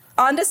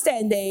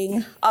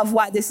understanding of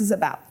what this is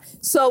about.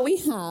 So we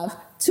have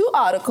 2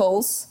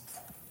 articles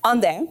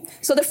on there.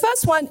 So the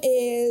first one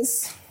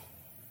is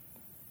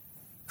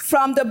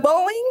from the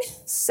Boeing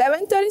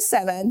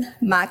 737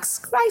 MAX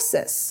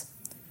crisis.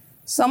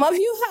 Some of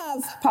you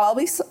have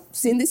probably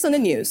seen this on the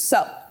news.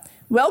 So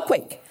real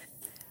quick.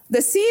 The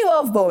CEO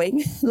of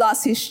Boeing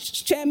lost his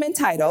chairman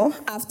title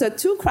after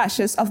 2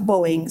 crashes of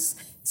Boeing's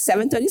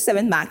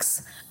 737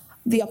 MAX,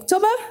 the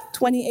October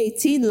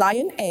 2018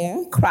 Lion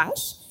Air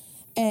crash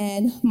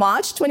and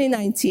March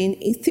 2019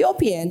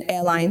 Ethiopian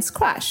Airlines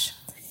crash.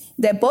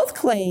 They both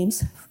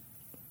claims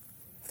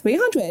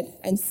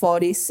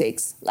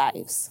 346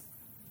 lives.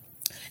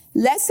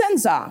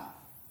 Lessons are,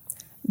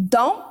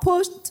 don't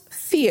put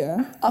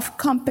fear of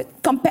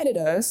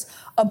competitors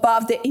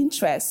above the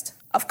interest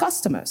of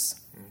customers.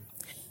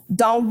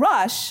 Don't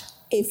rush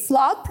a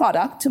flawed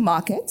product to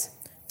market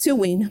to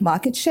win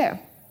market share.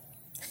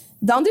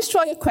 Don't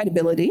destroy your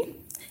credibility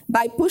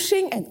by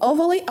pushing an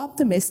overly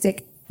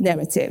optimistic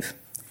narrative.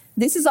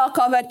 This is all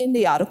covered in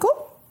the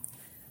article.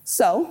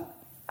 So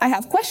I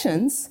have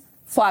questions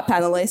for our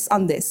panelists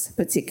on this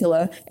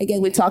particular.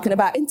 Again, we're talking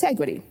about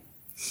integrity.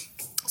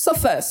 So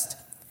first,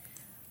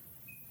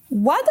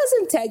 what does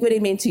integrity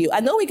mean to you? I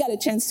know we got a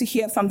chance to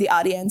hear from the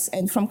audience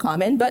and from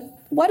Carmen, but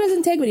what does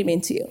integrity mean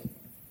to you?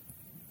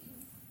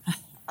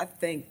 I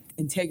think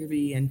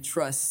integrity and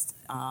trust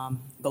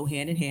go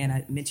hand in hand.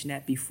 I mentioned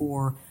that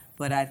before,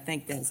 but I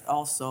think that's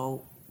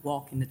also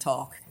walking the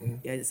talk.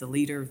 Mm-hmm. As a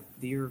leader,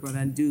 you're going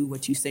to do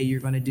what you say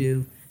you're going to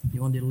do. You're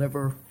going to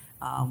deliver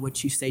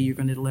what you say you're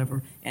going to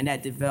deliver, and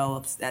that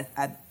develops.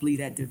 I believe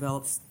that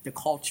develops the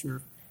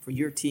culture for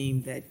your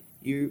team. That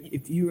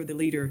if you are the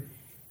leader,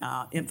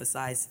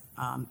 emphasize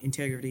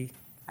integrity.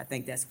 I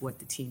think that's what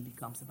the team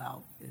becomes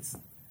about: is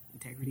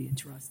integrity and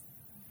trust.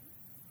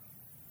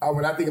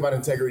 When I think about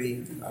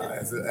integrity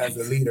as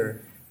a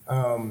leader,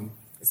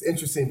 it's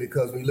interesting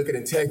because when you look at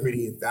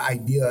integrity, the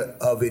idea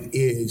of it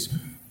is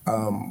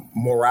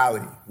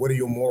morality. What are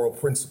your moral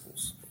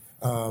principles?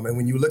 And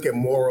when you look at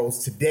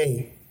morals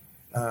today,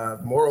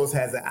 morals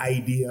has the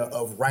idea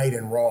of right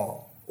and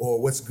wrong,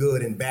 or what's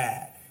good and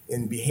bad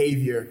in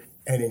behavior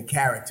and in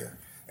character.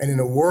 And in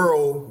a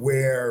world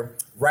where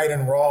right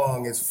and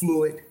wrong is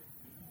fluid,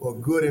 or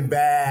good and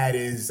bad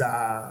is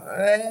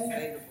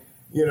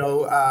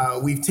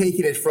we've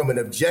taken it from an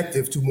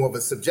objective to more of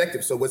a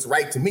subjective. So what's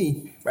right to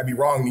me might be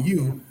wrong to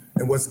you,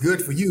 and what's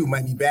good for you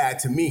might be bad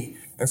to me.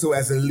 And so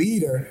as a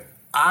leader,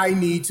 I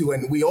need to,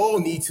 and we all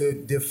need to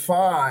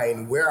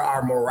define where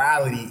our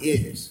morality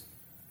is.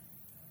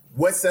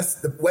 What sets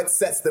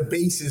the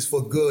basis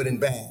for good and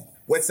bad?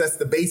 What sets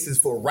the basis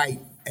for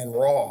right and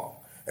wrong?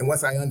 And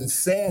once I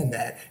understand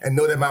that and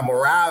know that my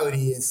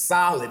morality is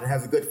solid and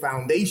has a good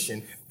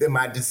foundation, then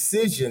my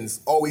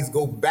decisions always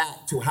go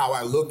back to how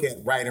I look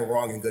at right and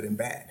wrong and good and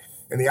bad.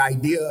 And the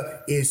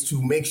idea is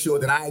to make sure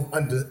that I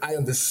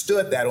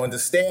understood that or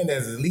understand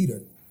as a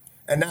leader,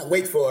 and not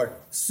wait for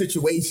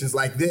situations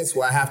like this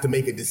where I have to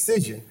make a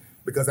decision,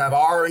 because I've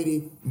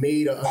already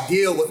made a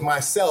deal with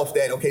myself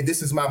that, okay,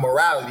 this is my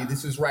morality,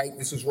 this is right,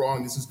 this is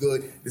wrong, this is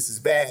good, this is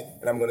bad,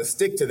 and I'm gonna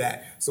stick to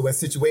that. So as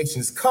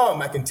situations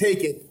come, I can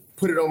take it,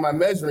 put it on my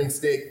measuring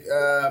stick,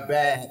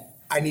 bad.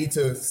 I need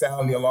to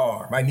sound the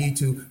alarm. I need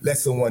to let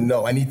someone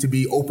know. I need to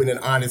be open and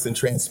honest and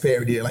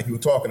transparent here, like you were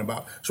talking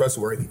about,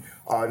 trustworthy.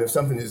 If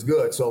something is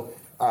good. So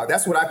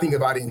that's what I think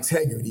about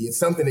integrity. It's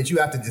something that you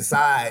have to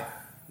decide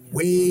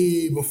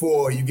way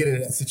before you get into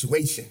that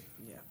situation.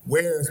 Yeah.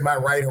 where's my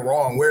right and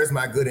wrong? Where's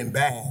my good and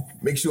bad?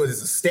 Make sure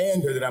there's a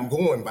standard that I'm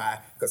going by,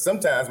 because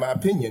sometimes my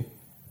opinion,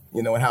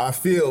 and how I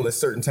feel at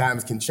certain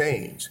times can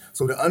change.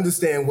 So to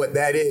understand what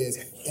that is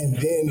and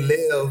then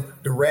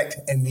live, direct,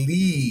 and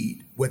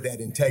lead with that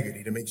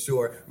integrity to make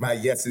sure my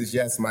yes is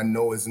yes, my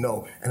no is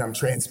no, and I'm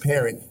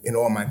transparent in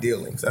all my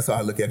dealings. That's how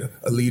I look at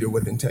a leader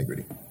with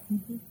integrity.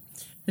 Mm-hmm.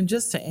 And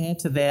just to add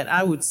to that,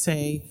 I would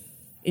say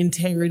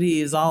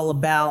integrity is all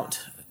about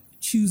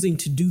choosing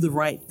to do the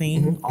right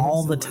thing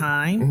all the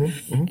time.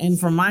 And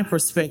from my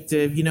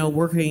perspective,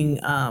 working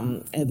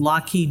at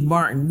Lockheed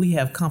Martin, we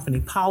have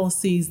company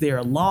policies. There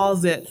are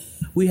laws that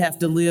we have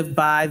to live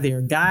by. There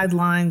are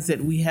guidelines that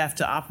we have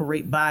to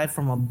operate by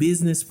from a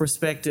business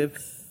perspective.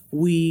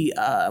 We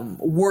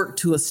work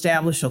to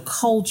establish a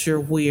culture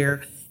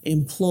where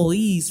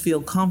employees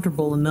feel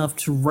comfortable enough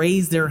to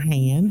raise their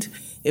hand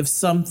if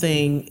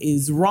something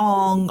is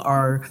wrong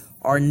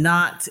or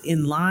not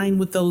in line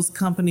with those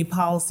company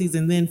policies.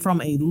 And then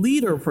from a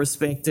leader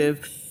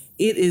perspective,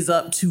 it is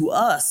up to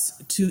us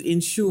to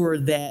ensure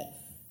that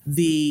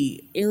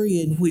the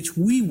area in which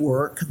we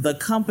work, the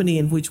company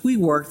in which we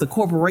work, the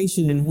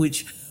corporation in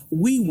which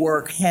we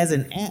work has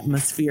an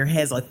atmosphere,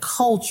 has a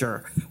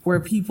culture where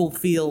people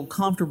feel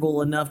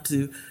comfortable enough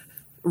to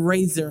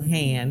raise their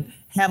hand,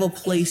 have a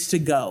place to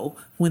go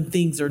when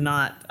things are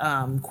not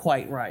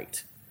quite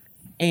right.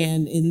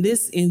 And in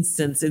this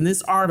instance, in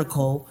this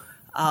article,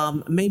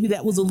 maybe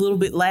that was a little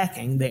bit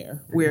lacking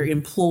there, where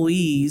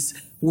employees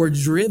were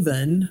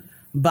driven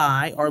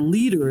by, or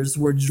leaders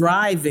were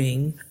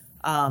driving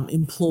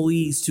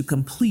employees to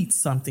complete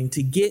something,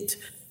 to get,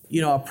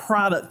 a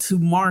product to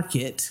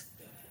market,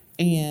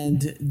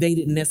 and they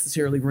didn't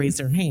necessarily raise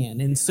their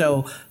hand. And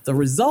so the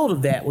result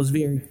of that was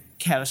very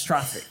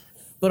catastrophic.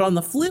 But on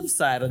the flip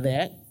side of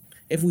that,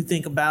 if we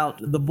think about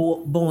the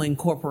Boeing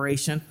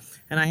Corporation,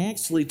 and I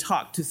actually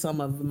talked to some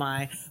of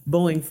my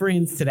Boeing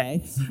friends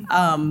today,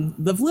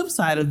 the flip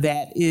side of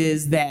that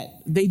is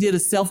that they did a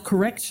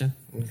self-correction.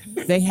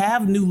 They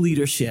have new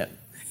leadership,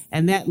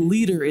 and that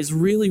leader is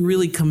really,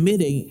 really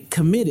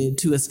committed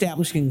to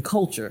establishing a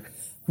culture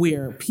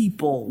where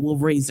people will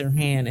raise their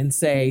hand and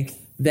say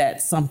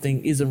that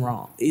something is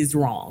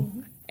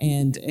wrong,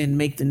 and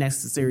make the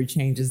necessary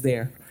changes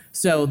there.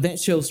 So that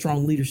shows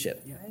strong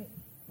leadership.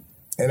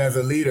 And as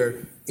a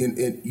leader,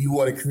 you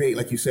want to create,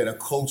 like you said, a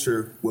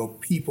culture where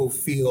people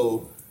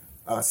feel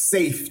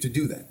safe to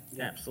do that.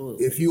 Yeah,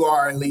 absolutely. If you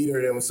are a leader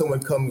and when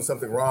someone comes with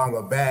something wrong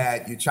or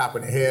bad, you're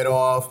chopping the head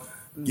off,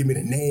 give me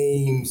the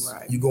names,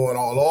 you're going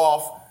all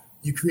off.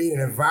 You create an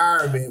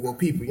environment where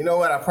people, you know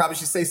what, I probably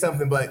should say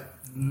something, but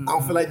I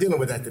don't feel like dealing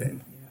with that today.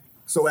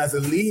 So as a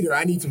leader,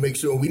 we need to make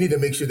sure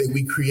that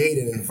we create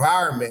an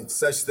environment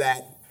such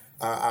that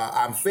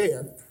I'm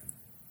fair,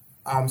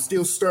 I'm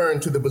still stern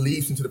to the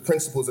beliefs and to the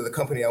principles of the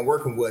company I'm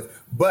working with,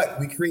 but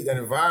we create an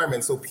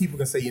environment so people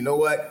can say, you know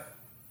what,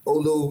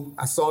 Olu,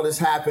 I saw this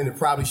happen, it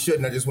probably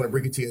shouldn't, I just want to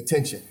bring it to your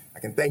attention. I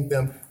can thank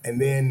them,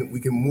 and then we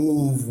can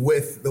move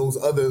with those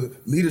other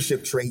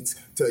leadership traits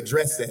to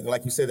address that. And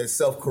like you said, that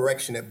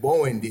self-correction that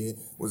Boeing did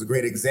was a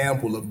great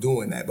example of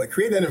doing that. But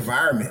create an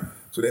environment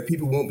so that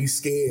people won't be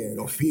scared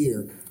or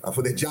fear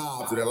for their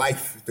jobs or their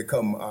life to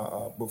come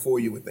before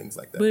you with things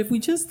like that. But if we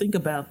just think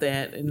about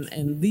that,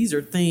 and these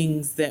are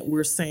things that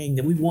we're saying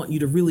that we want you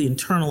to really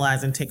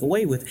internalize and take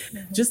away with,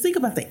 just think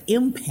about the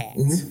impact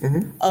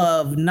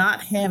of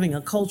not having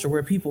a culture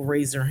where people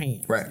raise their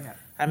hand. Right.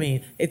 I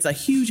mean, it's a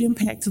huge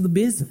impact to the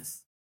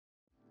business.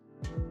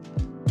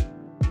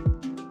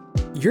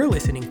 You're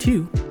listening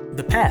to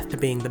The Path to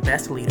Being the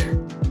Best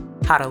Leader: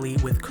 How to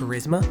Lead with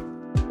Charisma,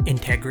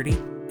 Integrity,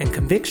 and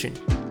Conviction,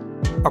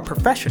 a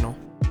professional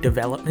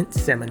development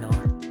seminar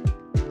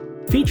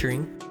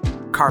featuring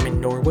Carmen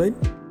Norwood,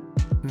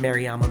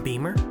 Mariama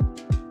Beamer,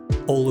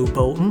 Olu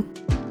Bolton,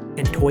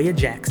 and Toya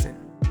Jackson.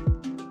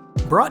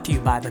 Brought to you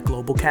by the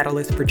Global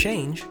Catalyst for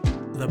Change,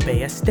 the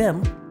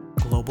BASTEM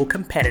Global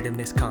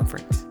Competitiveness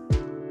Conference,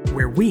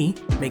 where we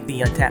make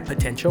the untapped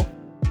potential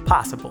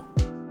possible.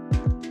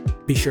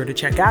 Be sure to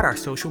check out our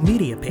social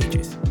media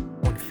pages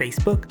on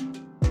Facebook,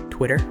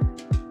 Twitter,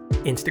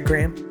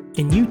 Instagram,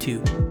 and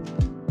YouTube.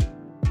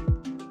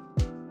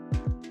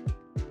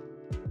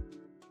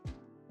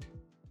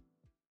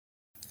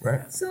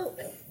 Right. So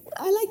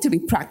I like to be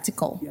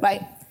practical,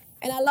 right?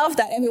 And I love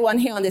that everyone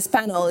here on this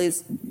panel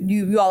is,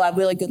 you all are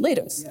really good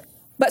leaders. Yeah.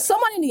 But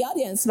someone in the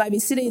audience might be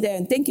sitting there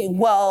and thinking,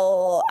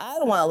 well, I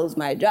don't want to lose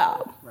my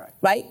job,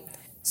 right?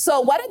 So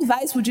what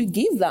advice would you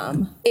give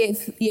them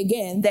if,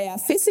 again, they are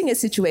facing a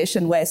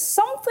situation where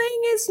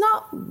something is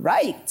not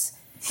right?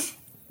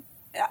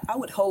 I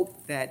would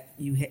hope that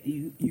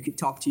you could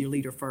talk to your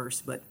leader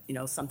first, but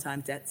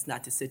sometimes that's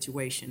not the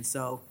situation.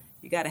 So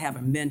you got to have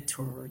a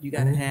mentor. You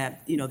got to have,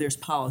 there's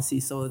policy,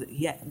 so that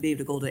you have to be able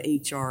to go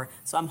to HR.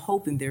 So I'm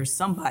hoping there's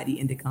somebody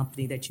in the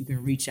company that you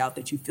can reach out,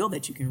 that you feel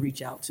that you can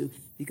reach out to,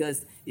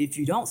 because if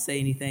you don't say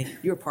anything,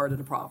 you're part of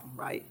the problem,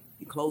 right?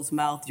 You close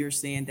mouth, you're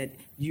saying that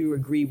you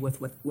agree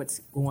with what's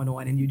going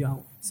on, and you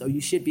don't. So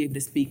you should be able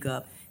to speak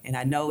up. And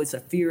I know it's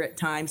a fear at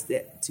times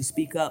to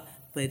speak up,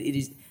 but it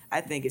is.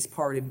 I think it's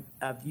part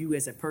of you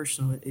as a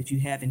person, if you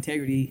have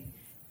integrity,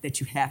 that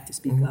you have to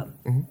speak up.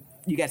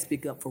 You got to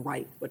speak up for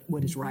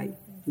what is right.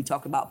 We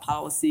talk about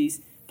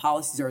policies.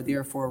 Policies are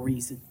there for a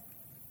reason.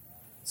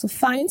 So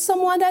find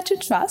someone that you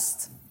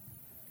trust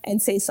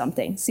and say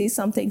something. See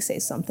something, say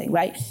something,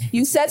 right?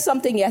 You said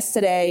something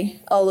yesterday,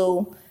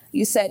 Olu.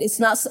 You said it's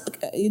not,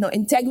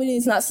 integrity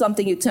is not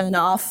something you turn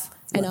off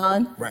and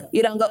on. Right.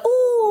 You don't go,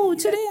 ooh,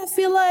 today I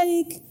feel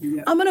like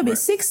I'm going to be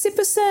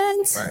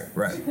 60%.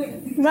 Right.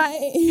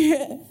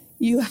 Right?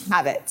 You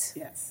have it.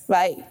 Yes.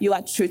 Right? You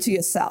are true to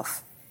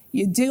yourself.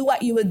 You do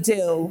what you would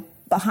do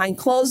behind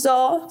closed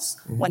doors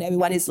when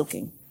everyone is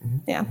looking.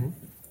 Yeah.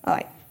 All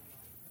right.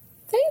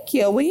 Thank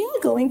you. We are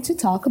going to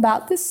talk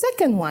about the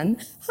second one,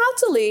 how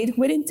to lead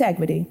with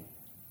integrity.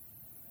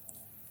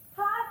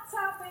 Hot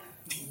topic.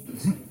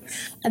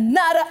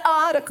 Another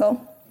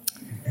article.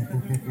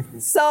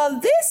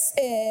 So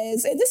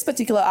in this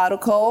particular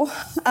article,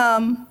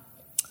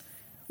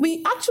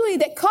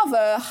 they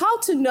cover how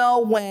to know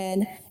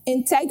when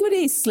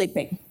integrity is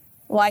slipping.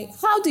 Like,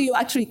 how do you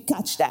actually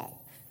catch that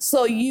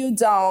so you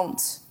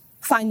don't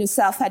find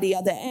yourself at the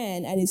other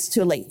end and it's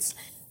too late?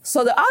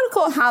 So the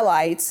article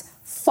highlights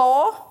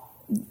 4,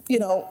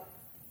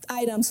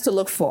 items to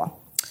look for.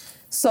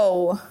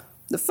 So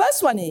the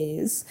first one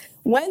is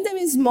when there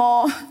is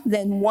more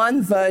than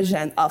one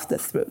version of the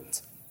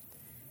truth.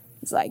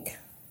 It's like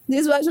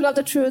this version of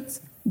the truth,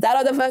 that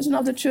other version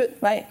of the truth,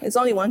 right? It's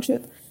only one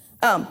truth.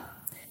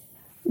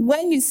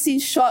 When you see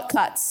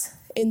shortcuts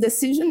in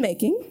decision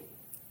making,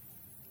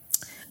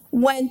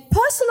 when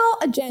personal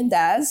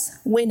agendas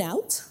win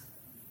out,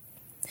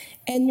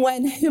 and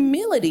when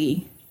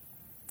humility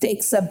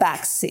takes a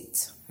back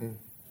seat.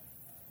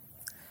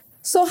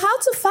 So how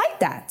to fight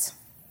that?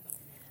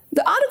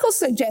 The article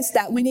suggests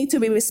that we need to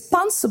be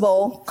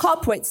responsible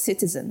corporate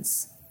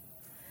citizens.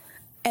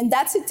 And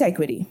that's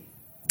integrity.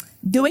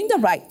 Doing the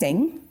right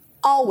thing,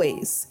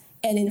 always,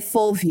 and in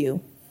full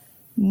view.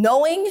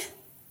 Knowing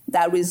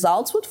that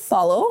results would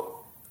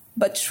follow,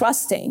 but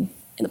trusting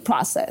in the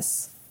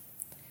process.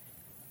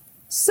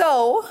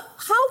 So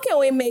how can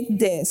we make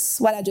this,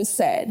 what I just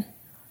said,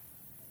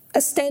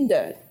 a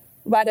standard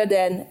rather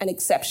than an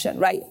exception,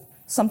 right?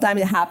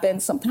 Sometimes it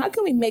happens. How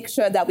can we make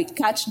sure that we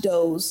catch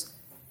those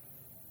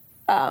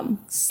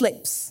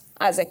slips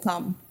as they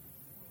come?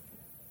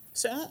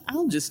 So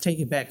I'll just take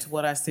it back to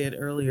what I said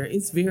earlier.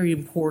 It's very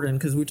important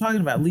because we're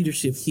talking about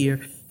leadership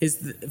here,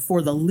 is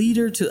for the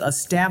leader to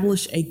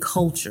establish a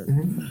culture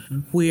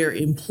where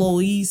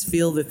employees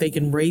feel that they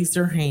can raise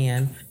their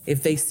hand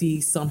if they see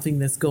something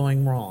that's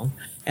going wrong.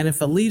 And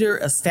if a leader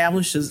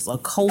establishes a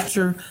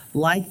culture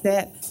like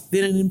that,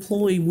 then an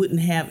employee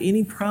wouldn't have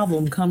any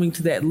problem coming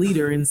to that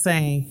leader and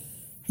saying,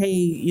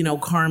 hey,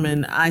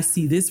 Carmen, I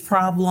see this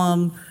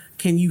problem.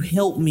 Can you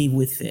help me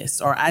with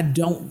this? Or I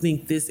don't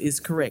think this is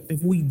correct.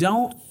 If we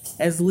don't,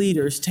 as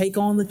leaders, take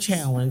on the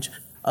challenge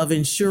of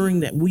ensuring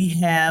that we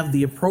have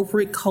the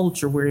appropriate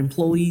culture where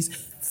employees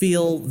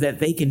feel that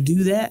they can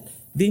do that,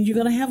 then you're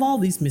going to have all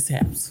these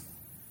mishaps.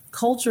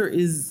 Culture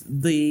is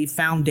the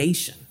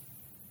foundation.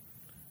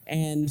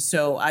 And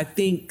so I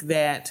think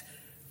that,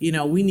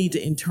 we need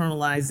to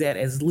internalize that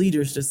as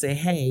leaders to say,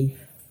 hey,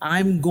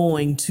 I'm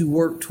going to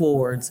work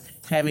towards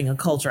having a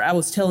culture. I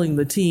was telling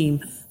the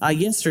team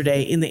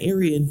yesterday, in the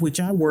area in which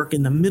I work,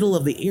 in the middle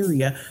of the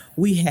area,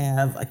 we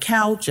have a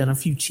couch and a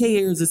few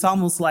chairs. It's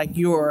almost like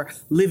your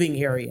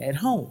living area at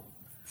home.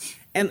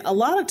 And a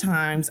lot of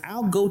times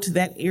I'll go to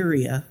that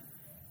area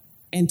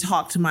and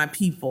talk to my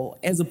people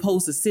as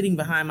opposed to sitting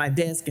behind my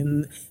desk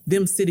and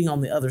them sitting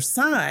on the other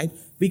side,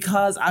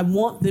 because I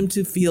want them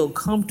to feel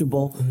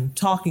comfortable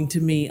talking to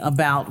me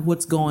about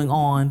what's going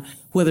on,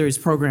 whether it's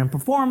program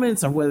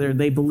performance or whether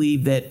they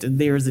believe that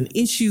there's an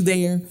issue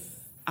there.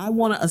 I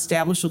want to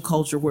establish a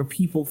culture where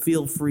people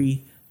feel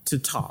free to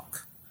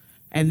talk.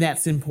 And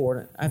that's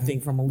important, I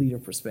think, from a leader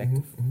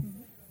perspective.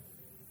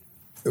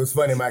 It was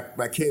funny,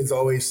 my kids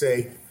always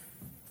say,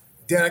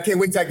 Dad, I can't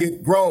wait till I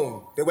get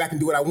grown, that way I can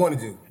do what I want to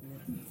do.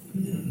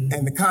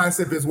 And the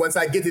concept is once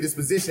I get to this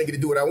position, I get to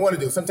do what I want to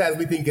do. Sometimes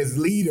we think as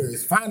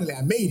leaders, finally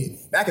I made it.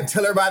 Now I can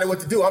tell everybody what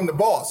to do, I'm the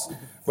boss.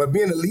 But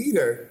being a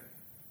leader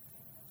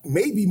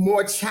may be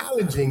more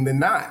challenging than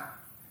not.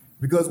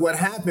 Because what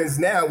happens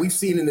now, we've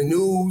seen in the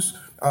news,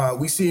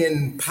 we're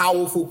seeing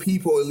powerful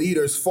people or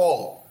leaders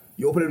fall.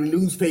 You open up the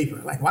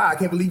newspaper, like, wow, I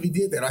can't believe he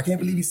did that. Or I can't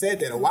believe he said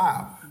that. Or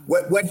wow,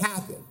 what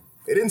happened?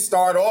 It didn't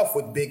start off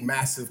with big,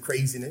 massive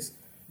craziness.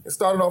 It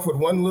started off with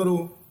one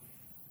little,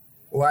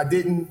 I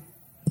didn't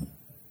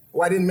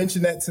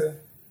mention that to,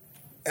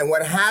 and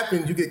what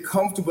happens, you get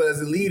comfortable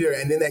as a leader,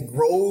 and then that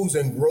grows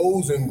and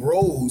grows and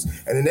grows,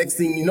 and the next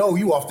thing you know,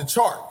 you off the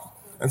chart.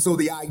 And so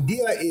the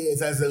idea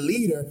is, as a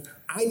leader,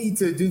 I need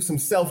to do some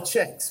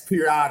self-checks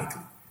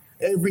periodically,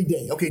 every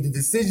day. Okay, the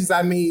decisions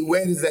I made,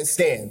 where does that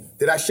stand?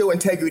 Did I show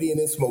integrity in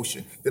this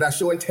motion? Did I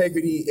show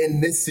integrity in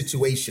this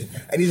situation?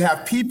 I need to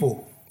have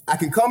people I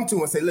can come to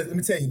and say, look, let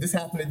me tell you, this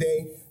happened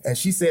today, and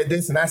she said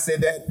this, and I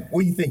said that.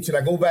 What do you think? Should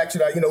I go back?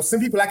 Some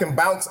people I can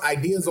bounce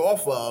ideas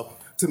off of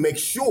to make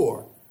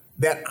sure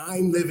that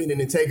I'm living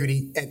in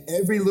integrity at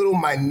every little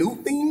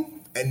minute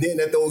thing and then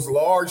at those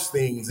large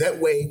things. That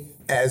way,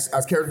 as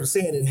Karen was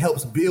saying, it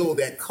helps build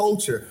that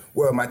culture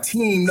where my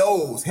team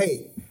knows,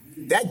 hey,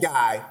 that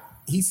guy,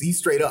 he's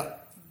straight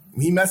up.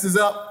 When he messes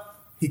up,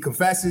 he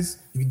confesses.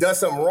 If he does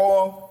something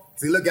wrong,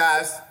 say, look,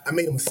 guys, I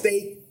made a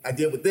mistake. I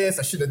did with this.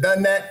 I shouldn't have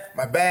done that.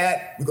 My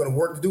bad. We're going to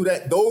work to do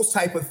that. Those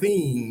type of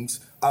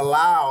things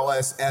allow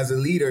us as a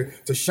leader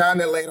to shine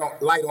that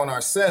light on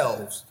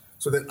ourselves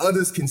so that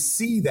others can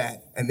see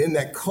that. And then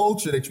that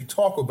culture that you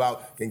talk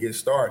about can get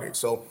started.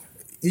 So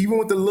even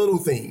with the little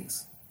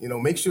things,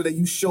 make sure that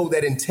you show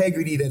that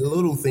integrity, that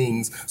little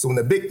things. So when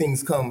the big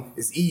things come,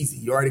 it's easy.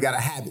 You already got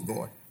a habit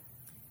going.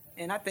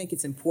 And I think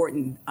it's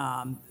important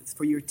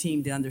for your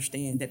team to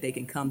understand that they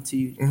can come to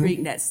you.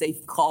 Creating that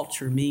safe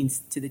culture means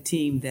to the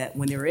team that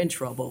when they're in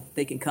trouble,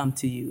 they can come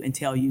to you and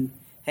tell you,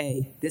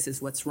 hey, this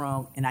is what's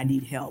wrong and I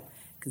need help.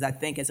 Because I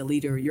think as a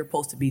leader, you're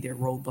supposed to be their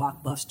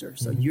roadblock buster.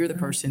 So you're the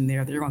person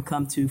they're going to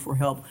come to for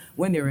help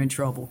when they're in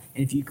trouble.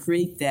 And if you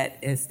create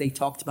that, as they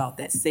talked about,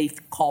 that safe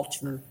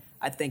culture,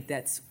 I think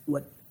that's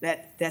what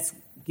that's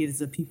gives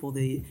the people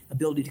the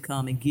ability to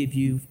come and give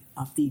you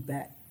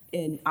feedback.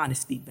 And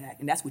honest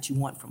feedback, and that's what you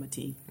want from a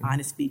team,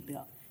 honest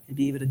feedback, and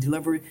be able to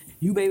deliver,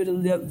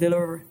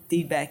 deliver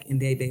feedback, and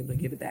they be able to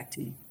give it back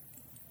to you.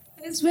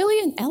 It's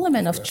really an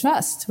element of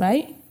trust,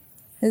 right?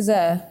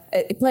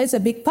 It plays a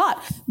big part.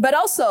 But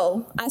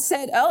also, I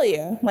said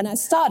earlier when I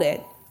started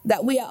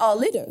that we are all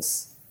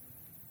leaders.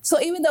 So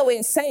even though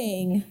we're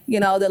saying,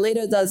 the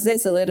leader does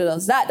this, the leader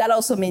does that, that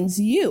also means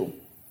you,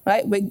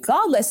 right?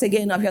 Regardless,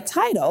 again, of your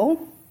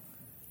title,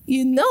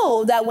 you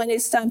know that when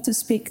it's time to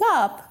speak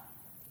up,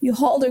 you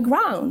hold your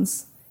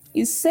grounds.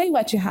 You say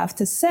what you have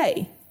to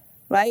say,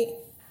 right?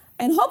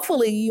 And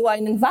hopefully you are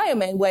in an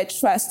environment where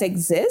trust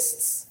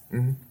exists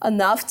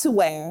enough to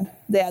where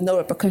there are no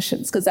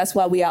repercussions, because that's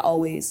what we are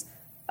always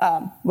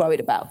worried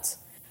about.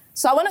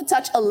 So I want to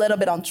touch a little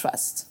bit on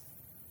trust.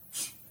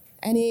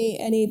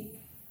 Any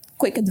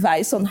quick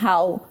advice on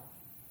how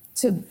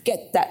to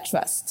get that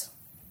trust?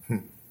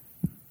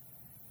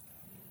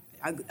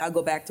 I'll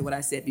go back to what I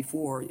said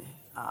before.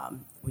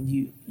 When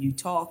you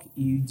talk,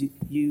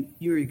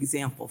 you're an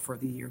example for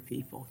your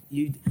people.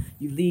 You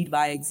lead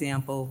by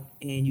example,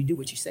 and you do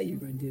what you say you're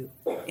going to do.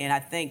 And I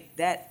think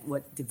that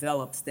what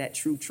develops that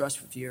true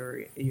trust with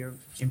your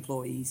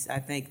employees. I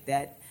think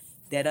that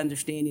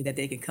understanding that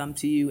they can come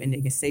to you and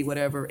they can say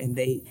whatever, and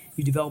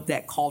you develop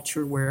that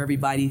culture where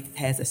everybody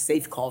has a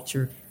safe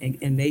culture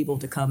and able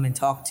to come and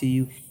talk to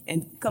you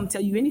and come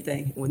tell you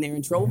anything when they're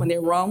in trouble, when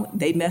they're wrong,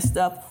 they messed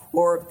up,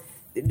 or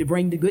to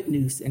bring the good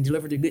news and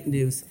deliver the good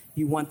news.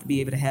 You want to be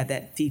able to have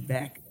that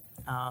feedback,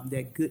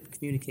 that good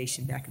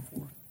communication back and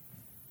forth.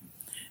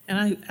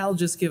 And I'll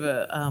just give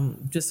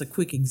just a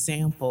quick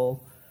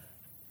example.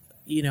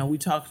 We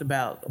talked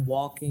about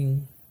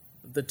walking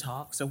the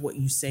talk. So what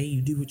you say,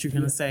 you do what you're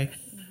going to say.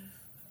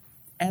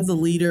 As a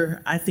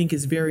leader, I think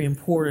it's very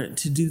important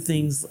to do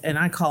things, and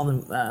I call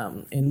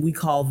them, and we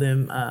call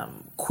them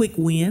quick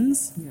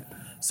wins. Yeah.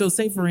 So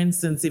say, for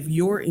instance, if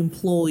your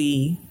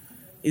employee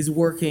is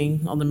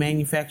working on the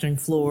manufacturing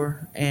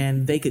floor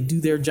and they could do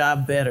their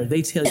job better.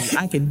 They tell you,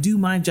 I can do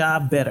my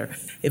job better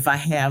if I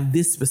have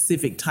this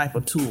specific type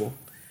of tool.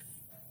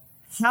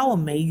 How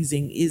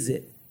amazing is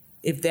it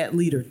if that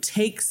leader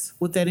takes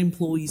what that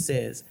employee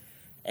says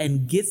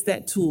and gets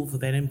that tool for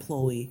that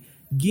employee,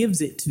 gives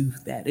it to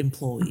that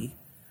employee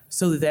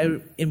so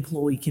that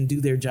employee can do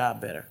their job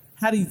better?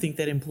 How do you think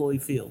that employee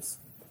feels?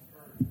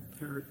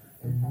 Heard.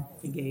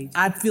 Engaged.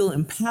 I feel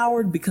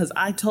empowered because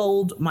I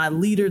told my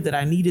leader that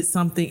I needed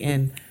something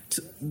and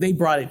they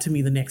brought it to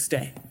me the next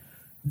day.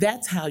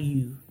 That's how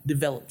you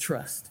develop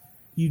trust.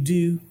 You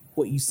do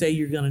what you say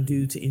you're going to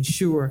do to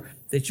ensure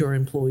that your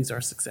employees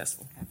are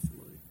successful.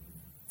 Absolutely.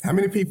 How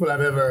many people have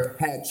ever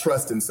had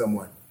trust in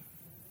someone?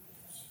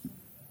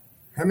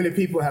 How many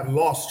people have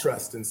lost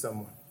trust in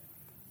someone?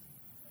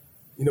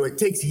 It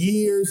takes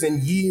years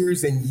and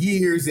years and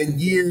years and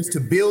years to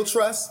build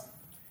trust.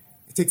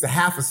 It takes a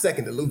half a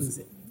second to lose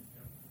it.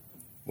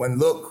 One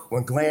look,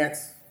 one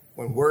glance,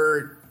 one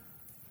word,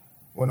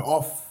 one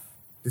off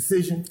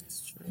decision.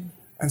 That's true.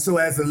 And so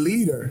as a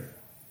leader,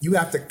 you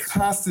have to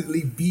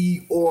constantly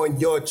be on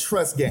your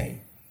trust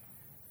game.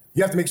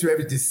 You have to make sure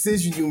every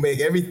decision you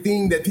make,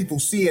 everything that people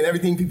see and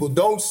everything people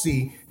don't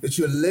see, that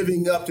you're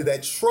living up to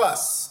that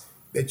trust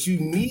that you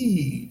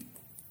need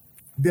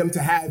them to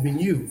have in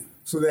you,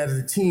 so that as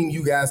a team,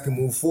 you guys can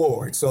move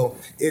forward. So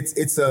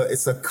it's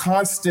a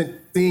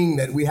constant thing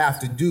that we have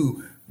to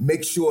do.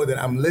 Make sure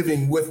that I'm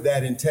living with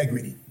that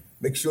integrity.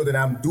 Make sure that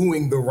I'm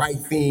doing the right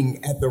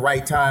thing at the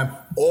right time,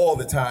 all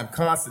the time,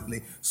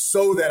 constantly,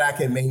 so that I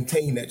can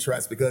maintain that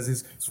trust, because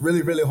it's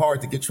really, really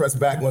hard to get trust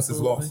back once it's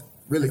lost.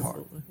 Really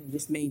hard. And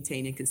just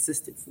maintaining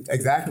consistency.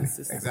 Exactly.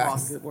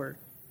 Good word.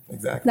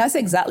 Exactly. That's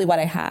exactly what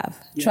I have.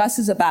 Yeah. Trust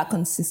is about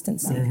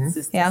consistency.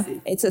 Consistency. Yeah,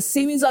 it's a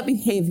series of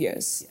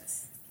behaviors.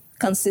 Yes.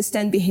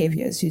 Consistent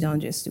behaviors. You don't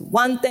just do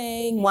one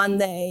thing one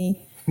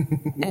day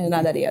and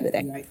another the other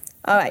day. Right.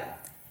 All right.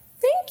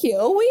 Thank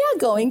you. We are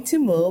going to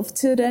move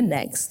to the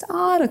next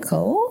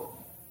article.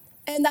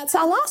 And that's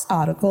our last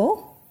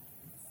article.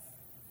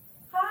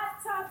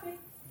 Hot topic.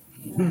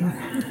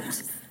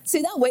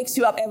 See, that wakes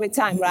you up every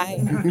time, right?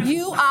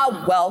 You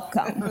are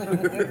welcome.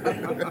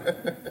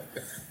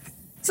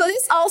 So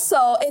this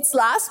also, it's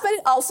last, but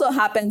it also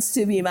happens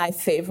to be my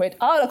favorite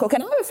article.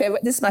 Can I have a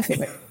favorite? This is my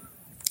favorite.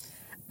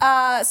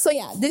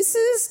 This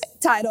is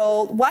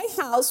titled, White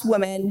House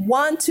Women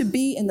Want to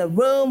Be in the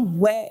Room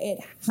Where It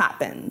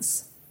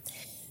Happens.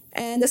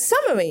 And the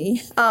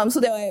summary, so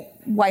there were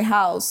White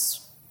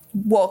House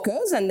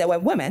workers and there were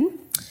women,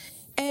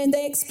 and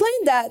they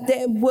explained that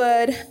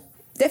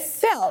they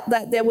felt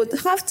that they would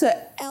have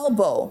to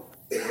elbow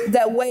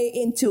their way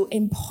into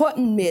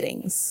important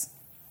meetings.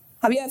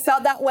 Have you ever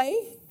felt that way?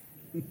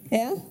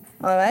 Yeah?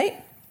 All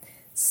right.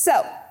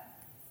 So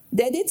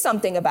they did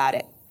something about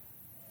it.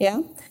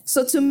 Yeah?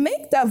 So to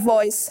make their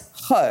voice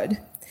heard,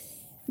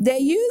 they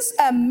used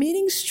a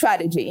meeting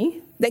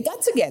strategy. They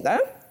got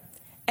together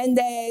and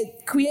they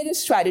created a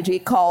strategy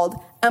called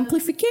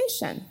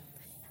amplification.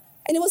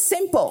 And it was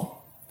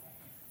simple.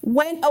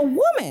 When a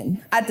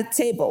woman at the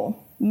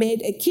table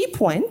made a key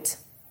point,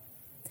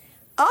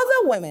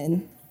 other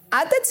women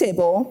at the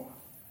table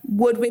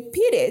would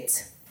repeat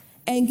it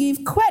and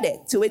give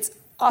credit to its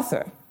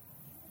author.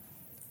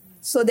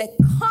 So they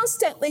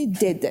constantly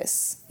did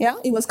this. Yeah,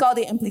 it was called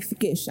the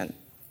amplification.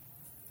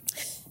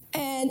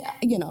 And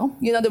you know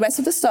the rest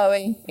of the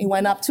story. It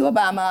went up to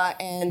Obama,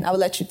 and I will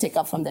let you take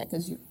up from there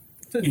because you.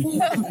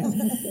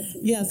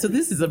 Yeah, so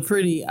this is a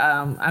pretty,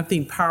 I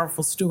think,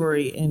 powerful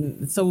story.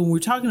 And so when we're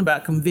talking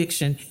about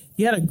conviction,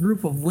 you had a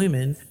group of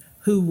women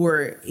who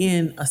were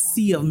in a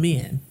sea of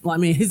men. Well, I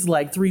mean, it's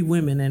like 3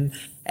 women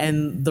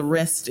and the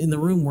rest in the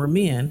room were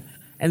men,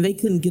 and they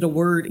couldn't get a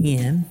word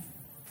in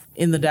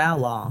the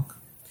dialogue.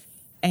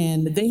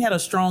 And they had a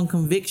strong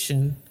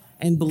conviction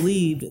and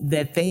believed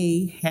that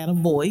they had a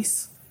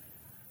voice.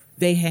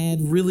 They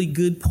had really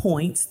good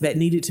points that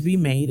needed to be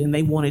made, and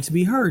they wanted to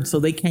be heard. So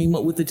they came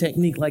up with the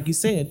technique, like you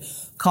said,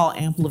 called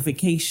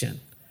amplification.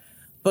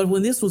 But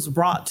when this was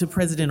brought to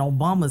President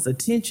Obama's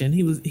attention,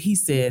 he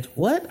said,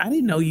 "What? I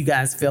didn't know you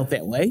guys felt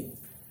that way."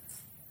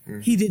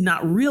 He did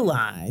not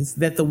realize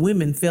that the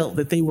women felt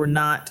that they were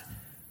not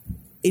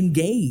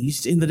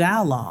engaged in the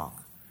dialogue.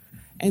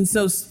 And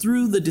so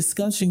through the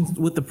discussions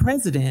with the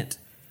president,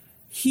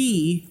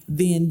 he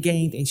then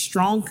gained a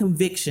strong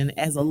conviction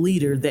as a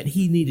leader that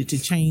he needed to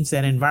change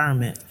that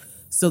environment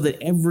so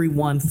that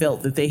everyone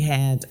felt that they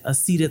had a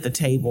seat at the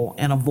table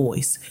and a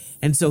voice.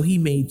 And so he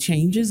made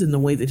changes in the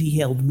way that he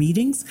held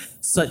meetings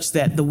such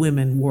that the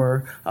women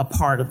were a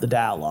part of the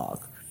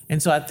dialogue.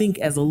 And so I think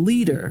as a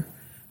leader,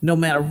 no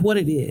matter what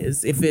it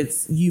is, if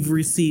it's you've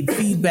received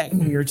feedback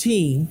from your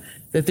team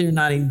that they're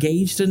not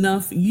engaged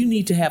enough, you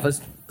need to have a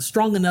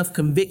strong enough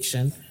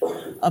conviction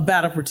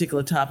about a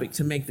particular topic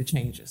to make the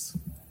changes.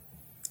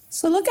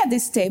 So look at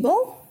this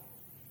table.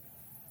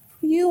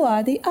 You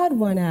are the odd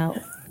one out.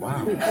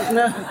 Wow.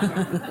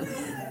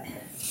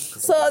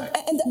 So,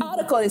 and the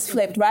article is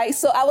flipped, right?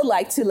 So I would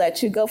like to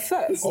let you go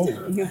first. Oh.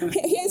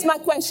 Here's my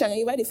question. Are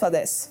you ready for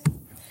this?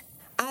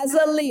 As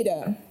a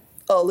leader,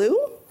 Olu,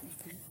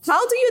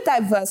 how do you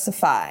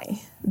diversify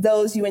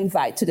those you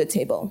invite to the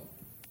table?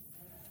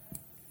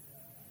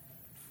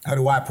 How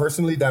do I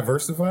personally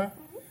diversify?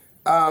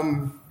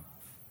 The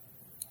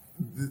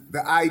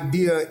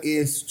idea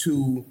is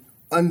to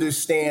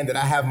understand that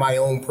I have my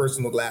own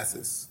personal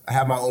glasses. I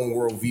have my own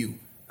worldview.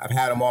 I've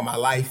had them all my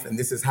life, and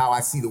this is how I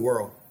see the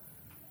world.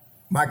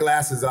 My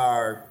glasses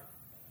are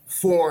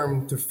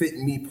formed to fit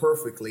me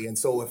perfectly, and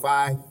so if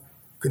I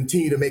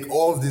continue to make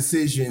all the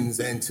decisions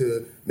and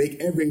to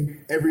make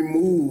every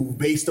move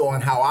based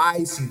on how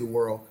I see the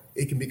world,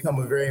 it can become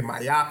a very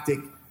myopic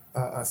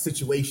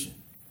situation.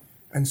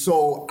 And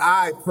so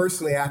I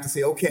personally have to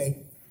say, okay,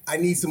 I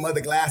need some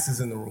other glasses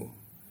in the room.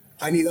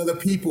 I need other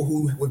people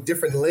who, with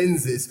different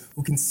lenses,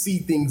 who can see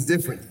things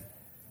differently.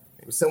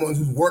 Someone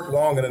who's worked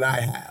longer than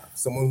I have,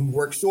 someone who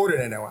worked shorter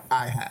than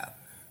I have,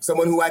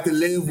 someone who had to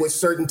live with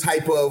certain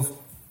type of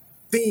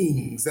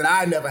things that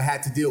I never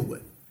had to deal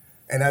with.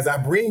 And as I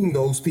bring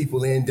those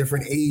people in,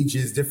 different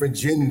ages, different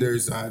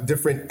genders,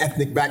 different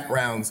ethnic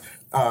backgrounds,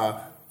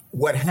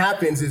 what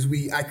happens is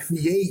I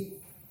create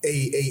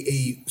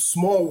a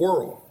small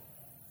world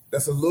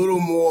that's a little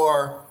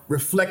more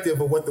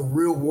reflective of what the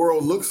real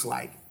world looks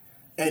like.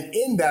 And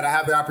in that, I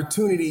have the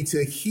opportunity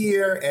to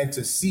hear and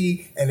to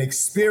see and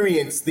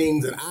experience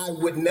things that I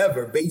would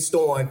never, based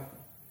on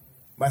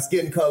my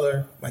skin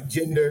color, my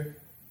gender,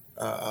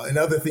 and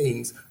other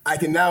things. I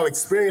can now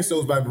experience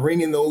those by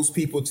bringing those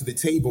people to the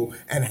table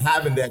and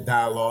having that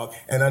dialogue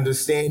and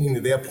understanding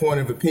that their point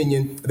of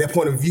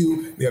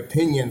view, their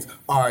opinions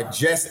are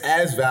just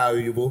as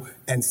valuable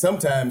and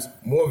sometimes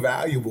more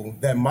valuable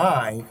than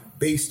mine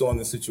based on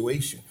the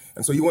situation.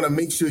 And so you want to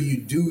make sure you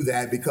do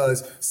that,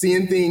 because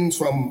seeing things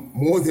from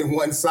more than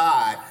one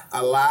side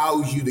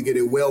allows you to get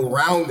a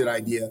well-rounded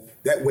idea.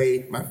 That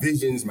way, my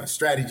visions, my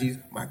strategies,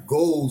 my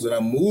goals that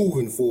I'm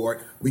moving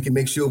forward, we can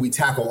make sure we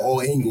tackle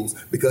all angles,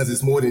 because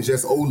it's more than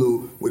just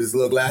Olu with his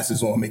little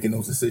glasses on making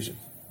those decisions.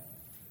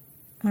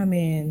 I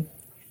mean,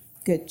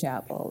 Good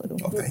job, Olu.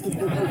 Oh, thank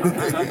you.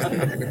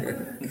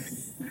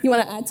 You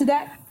want to add to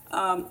that?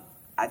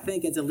 I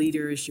think as a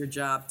leader, it's your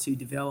job to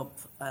develop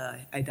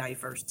a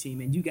diverse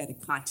team, and you got to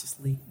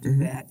consciously do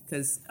that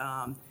because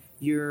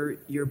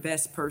your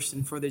best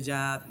person for the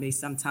job may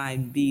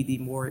sometimes be the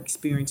more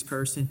experienced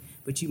person,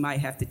 but you might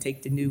have to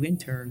take the new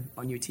intern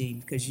on your team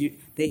because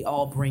they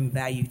all bring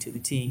value to the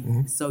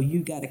team. So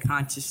you got to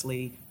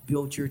consciously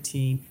build your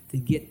team to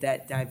get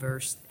that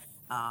diverse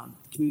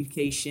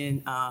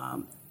communication,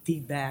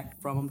 feedback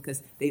from them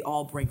because they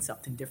all bring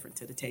something different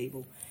to the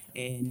table.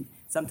 And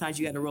sometimes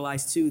you got to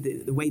realize too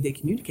that the way they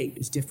communicate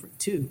is different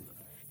too.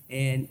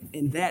 And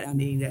in that, I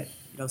mean that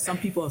some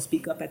people will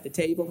speak up at the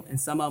table, and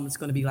some of them it's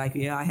going to be like,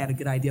 yeah, I had a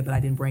good idea, but I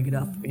didn't bring it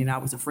up, and I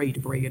was afraid to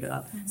bring it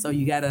up. So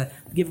you got to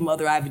give them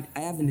other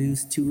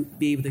avenues to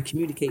be able to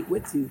communicate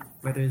with you,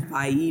 whether it's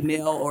by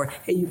email or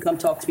hey, you come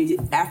talk to me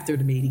after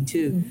the meeting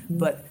too.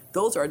 But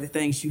those are the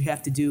things you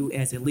have to do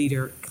as a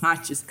leader,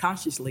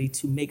 consciously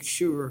to make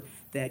sure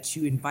that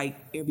you invite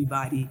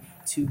everybody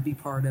to be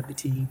part of the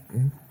team.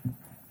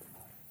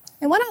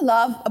 And what I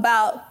love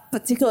about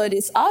particularly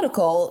this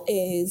article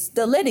is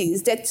the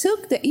ladies that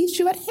took the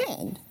issue at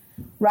hand,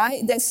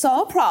 right? They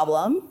saw a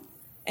problem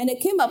and they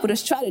came up with a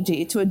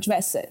strategy to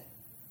address it,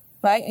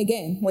 right?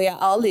 Again, we are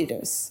all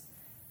leaders.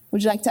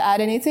 Would you like to add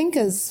anything?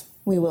 Because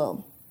we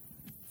will.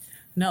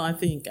 No, I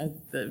think I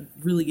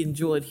really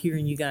enjoyed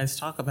hearing you guys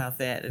talk about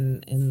that.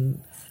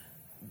 And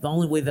the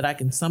only way that I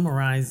can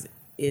summarize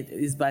it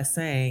is by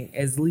saying,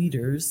 as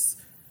leaders,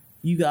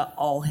 you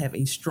all have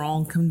a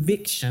strong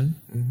conviction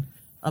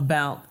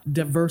about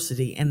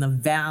diversity and the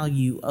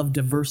value of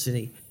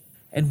diversity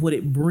and what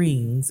it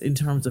brings in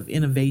terms of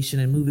innovation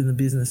and moving the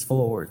business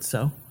forward.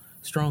 So,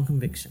 strong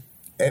conviction.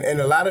 And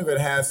a lot of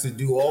it has to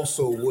do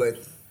also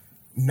with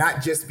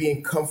not just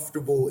being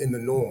comfortable in the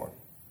norm.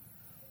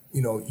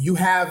 You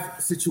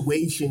have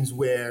situations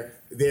where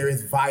there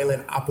is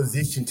violent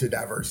opposition to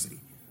diversity.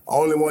 I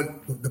only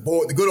want the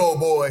good old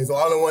boys, or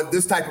I only want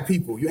this type of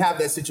people. You have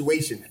that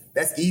situation.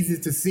 That's easy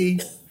to see,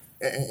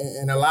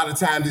 and a lot of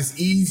times it's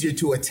easier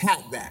to attack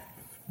that.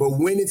 But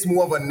when it's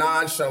more of a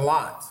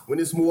nonchalance, when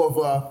it's more of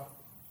a,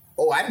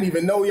 oh, I didn't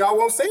even know y'all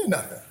won't say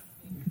nothing.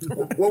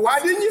 Well, why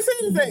didn't you say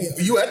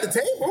anything? You at the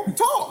table,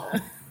 talk.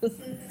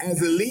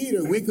 As a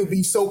leader, we could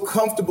be so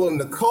comfortable in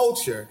the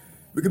culture,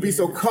 we could be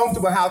so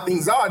comfortable how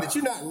things are that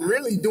you're not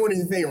really doing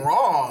anything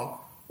wrong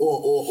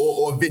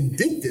or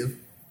vindictive.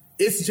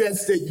 It's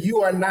just that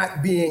you are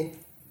not being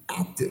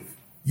active.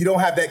 You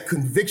don't have that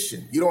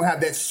conviction. You don't have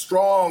that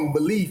strong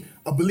belief,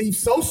 a belief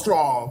so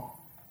strong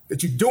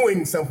that you're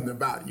doing something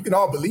about it. You can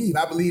all believe,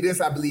 I believe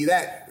this, I believe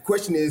that. The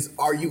question is,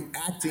 are you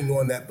acting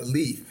on that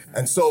belief?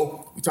 And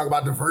so we talk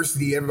about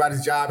diversity.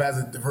 Everybody's job has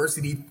a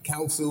diversity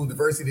council,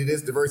 diversity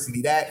this,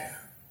 diversity that.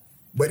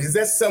 But is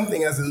that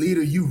something as a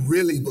leader you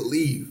really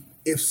believe?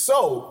 If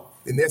so,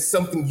 then there's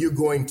something you're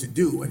going to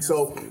do. And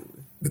so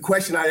the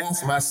question I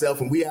ask myself,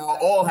 and we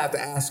all have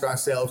to ask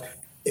ourselves,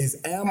 is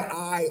am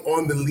I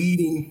on the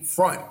leading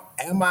front?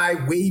 Am I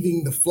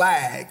waving the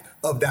flag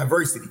of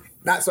diversity?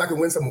 Not so I can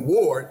win some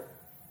award,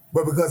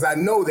 but because I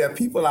know there are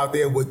people out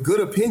there with good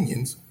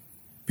opinions,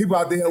 people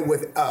out there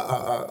with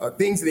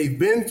things that they've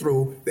been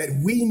through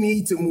that we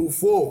need to move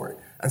forward.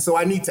 And so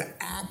I need to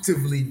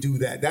actively do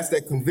that. That's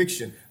that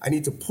conviction. I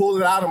need to pull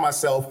it out of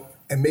myself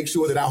and make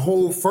sure that I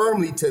hold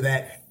firmly to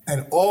that.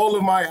 And all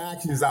of my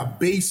actions are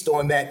based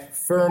on that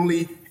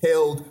firmly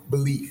held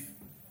belief.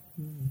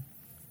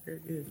 Very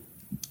good.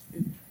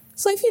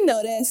 So if you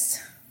notice,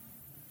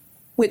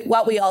 with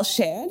what we all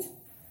shared,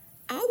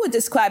 I would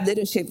describe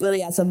leadership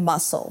really as a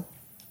muscle,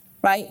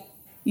 right?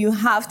 You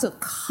have to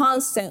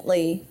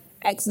constantly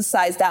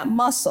exercise that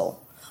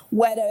muscle,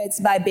 whether it's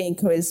by being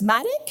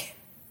charismatic,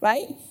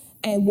 right?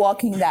 And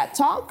walking that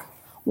talk,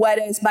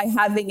 whether it's by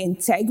having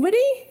integrity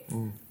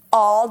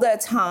all the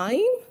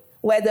time,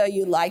 whether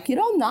you like it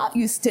or not,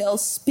 you still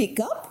speak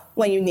up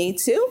when you need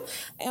to,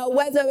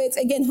 whether it's,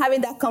 again,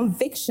 having that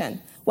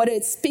conviction, whether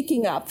it's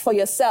speaking up for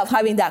yourself,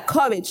 having that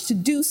courage to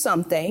do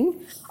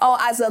something, or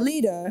as a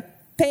leader,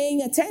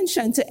 paying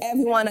attention to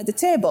everyone at the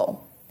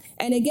table.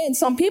 And again,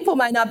 some people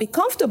might not be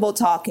comfortable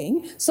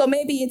talking, so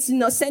maybe it's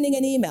sending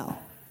an email,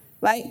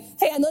 right?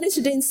 Hey, I noticed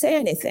you didn't say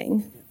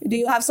anything. Do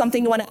you have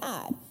something you want to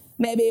add?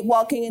 Maybe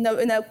walking in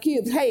a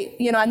cube. Hey,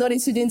 I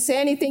noticed you didn't say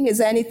anything. Is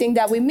there anything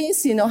that we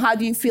missed? How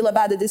do you feel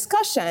about the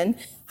discussion?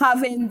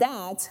 Having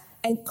that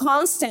and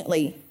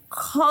constantly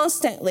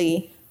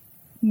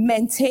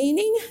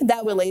maintaining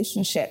that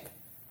relationship,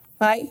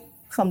 right?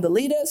 From the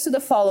leaders to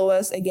the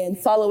followers. Again,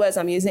 followers,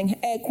 I'm using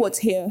air quotes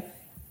here.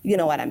 You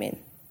know what I mean.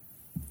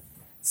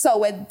 So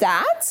with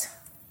that,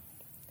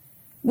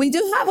 we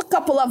do have a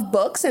couple of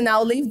books, and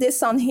I'll leave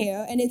this on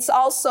here. And it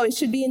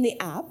should be in the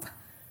app.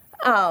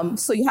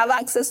 So you have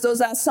access.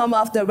 Those are some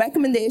of the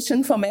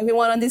recommendations from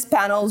everyone on this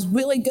panel.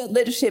 Really good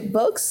leadership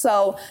books.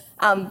 So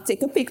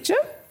take a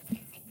picture.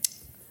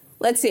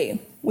 Let's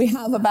see. We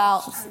have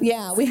about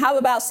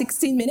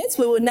 16 minutes.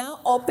 We will now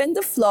open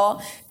the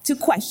floor to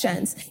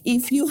questions.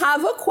 If you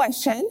have a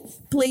question,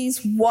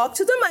 please walk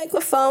to the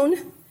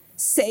microphone,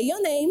 say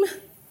your name,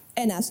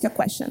 and ask your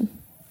question.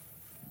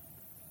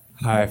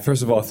 Hi,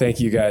 first of all, thank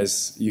you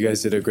guys. You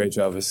guys did a great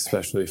job,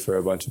 especially for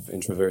a bunch of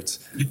introverts.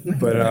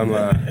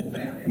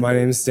 But my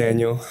name is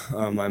Daniel.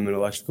 I'm an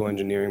electrical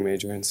engineering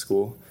major in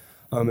school.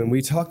 And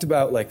we talked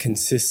about like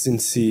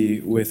consistency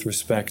with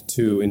respect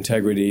to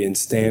integrity and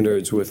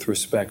standards with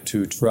respect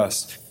to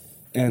trust.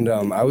 And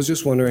I was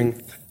just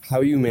wondering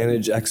how you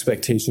manage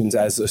expectations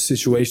as a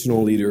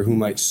situational leader who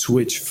might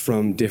switch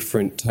from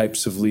different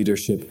types of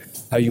leadership,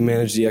 how you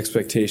manage the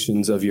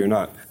expectations of your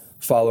not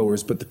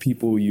followers, but the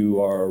people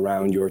you are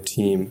around, your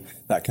team,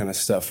 that kind of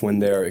stuff, when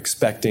they're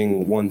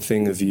expecting one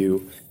thing of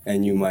you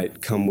and you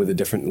might come with a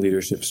different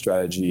leadership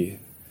strategy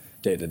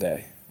day to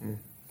day.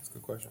 That's a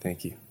good question.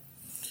 Thank you.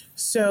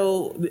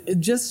 So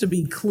just to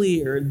be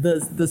clear,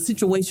 the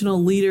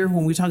situational leader,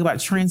 when we talk about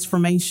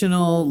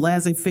transformational,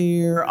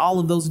 laissez-faire, all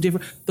of those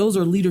those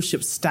are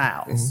leadership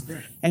styles. Mm-hmm.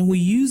 And we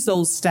use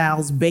those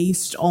styles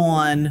based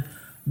on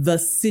the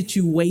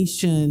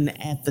situation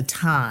at the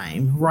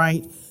time,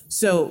 right?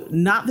 So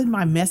not that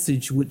my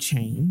message would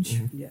change,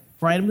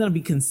 right? I'm going to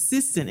be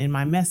consistent in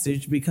my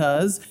message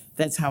because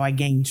that's how I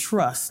gain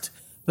trust.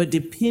 But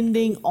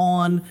depending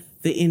on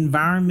the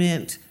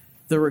environment,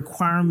 the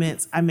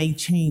requirements, I may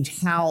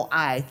change how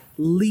I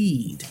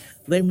lead.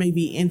 There may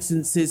be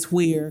instances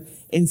where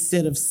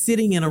instead of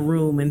sitting in a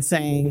room and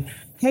saying,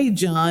 hey,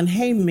 John,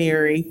 hey,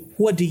 Mary,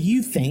 what do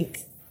you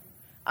think?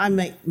 I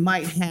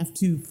might have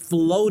to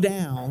flow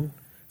down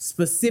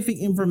specific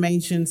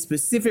information,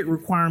 specific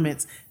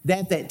requirements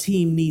that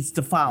team needs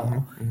to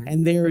follow. Mm-hmm.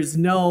 And there is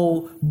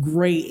no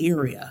gray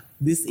area.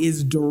 This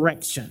is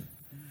direction.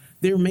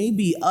 There may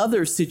be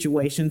other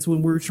situations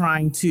when we're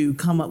trying to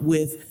come up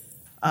with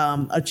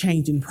a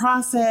change in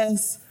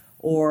process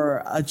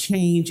or a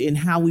change in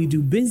how we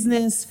do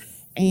business.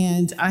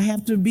 And I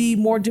have to be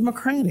more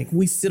democratic.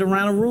 We sit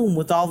around a room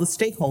with all the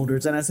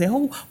stakeholders and I say,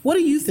 oh, what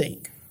do you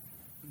think?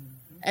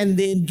 And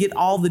then get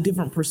all the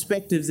different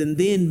perspectives and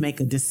then make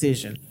a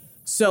decision.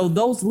 So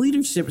those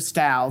leadership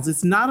styles,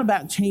 it's not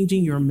about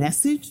changing your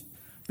message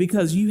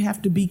because you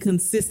have to be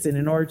consistent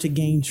in order to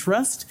gain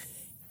trust.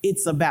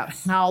 It's about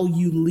how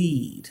you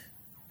lead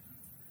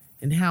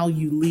and how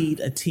you lead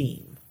a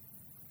team,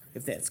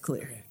 if that's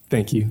clear.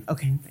 Thank you.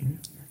 Okay, thank you.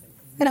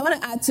 And I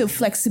want to add to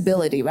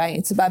flexibility, right?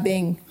 It's about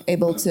being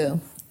able to.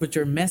 But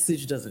your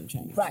message doesn't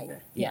change. Right,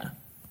 yeah.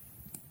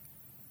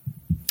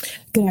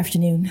 Good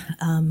afternoon.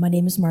 My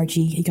name is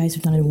Margie. You guys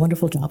have done a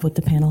wonderful job with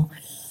the panel.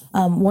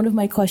 One of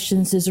my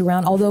questions is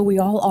around, although we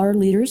all are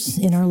leaders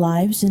in our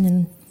lives and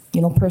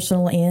in,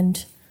 personal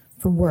and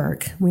for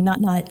work, we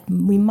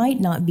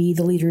might not be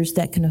the leaders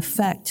that can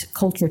affect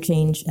culture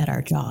change at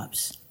our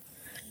jobs.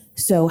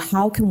 So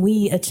how can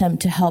we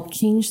attempt to help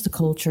change the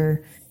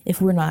culture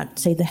if we're not,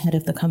 say, the head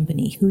of the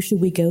company? Who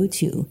should we go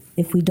to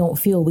if we don't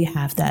feel we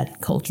have that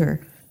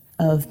culture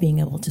of being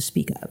able to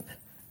speak up?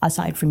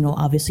 Aside from,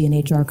 obviously an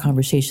HR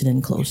conversation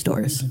in closed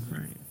doors.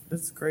 Right.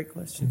 That's a great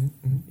question.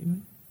 Mm-hmm.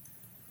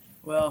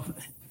 Well,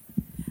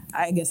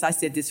 I guess I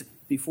said this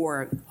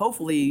before.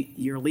 Hopefully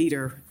your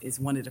leader is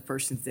one of the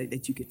persons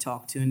that you could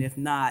talk to. And if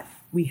not,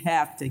 we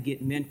have to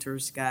get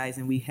mentors, guys,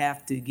 and we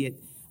have to get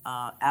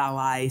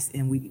allies,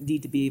 and we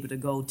need to be able to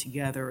go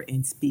together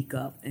and speak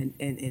up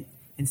and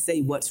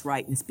say what's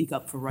right and speak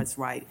up for what's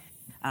right.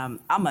 I'm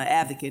an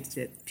advocate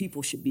that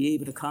people should be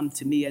able to come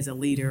to me as a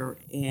leader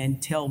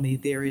and tell me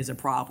there is a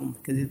problem,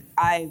 because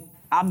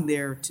I'm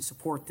there to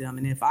support them.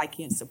 And if I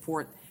can't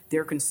support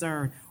their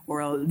concern or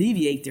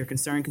alleviate their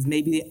concern, because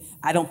maybe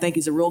I don't think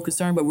it's a real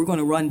concern, but we're going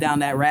to run down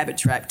that rabbit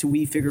track till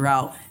we figure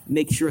out,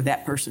 make sure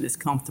that person is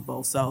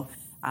comfortable. So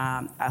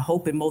I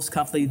hope in most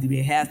companies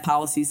we have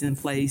policies in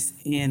place,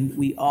 and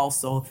we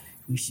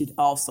should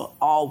also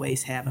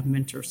always have a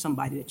mentor,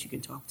 somebody that you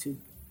can talk to.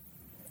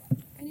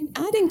 And in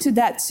adding to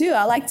that too,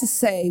 I like to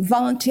say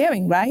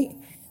volunteering, right?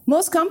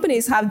 Most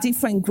companies have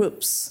different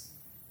groups,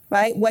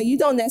 right? Where you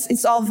don't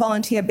it's all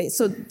volunteer based.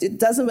 So it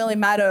doesn't really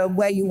matter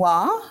where you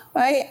are,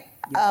 right?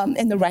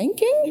 In the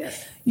ranking,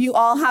 yes. You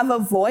all have a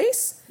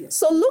voice. Yes.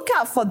 So look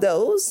out for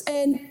those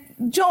and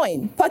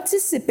join,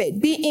 participate,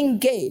 be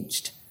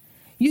engaged.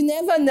 You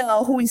never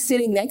know who is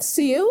sitting next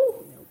to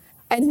you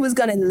and who is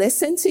going to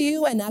listen to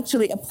you and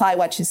actually apply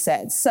what you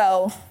said.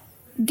 So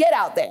get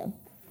out there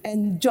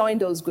and join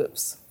those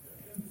groups.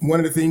 One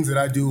of the things that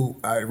I do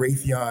at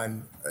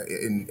Raytheon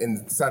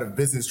inside of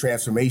business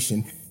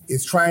transformation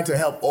is trying to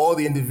help all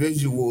the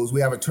individuals.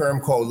 We have a term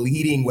called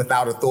leading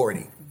without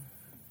authority,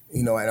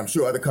 and I'm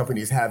sure other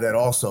companies have that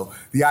also.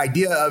 The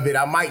idea of it,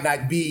 I might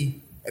not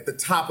be at the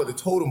top of the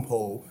totem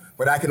pole,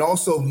 but I can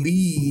also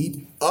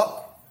lead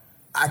up,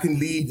 I can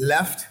lead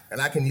left,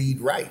 and I can lead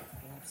right.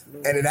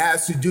 Absolutely. And it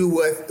has to do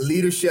with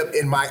leadership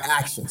in my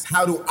actions.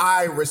 How do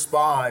I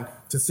respond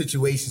to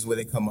situations where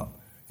they come up?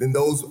 Then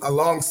those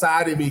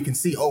alongside of me can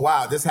see, oh,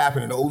 wow, this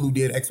happened and Olu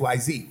did X, Y,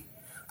 Z.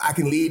 I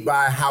can lead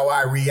by how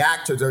I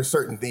react to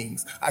certain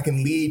things. I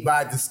can lead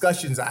by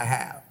discussions I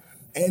have.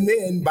 And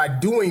then by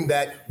doing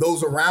that,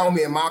 those around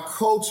me and my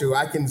culture,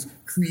 I can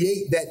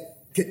create that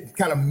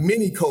kind of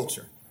mini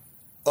culture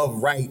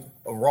of right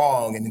or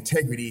wrong and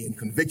integrity and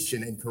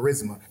conviction and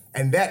charisma.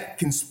 And that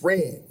can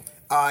spread.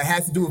 It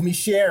has to do with me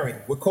sharing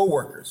with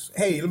coworkers.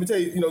 Hey, let me tell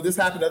you, this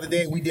happened the other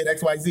day. We did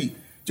X, Y, Z.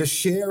 Just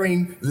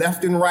sharing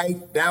left and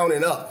right, down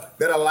and up.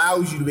 That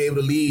allows you to be able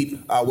to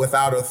lead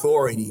without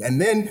authority. And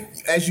then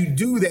as you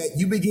do that,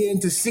 you begin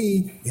to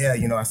see,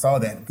 I saw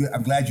that. Good.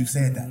 I'm glad you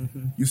said that.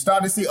 Mm-hmm. You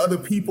start to see other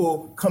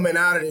people coming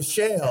out of the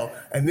shell,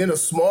 and then a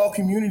small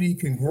community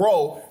can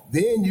grow.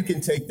 Then you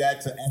can take that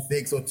to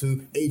ethics or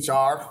to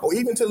HR or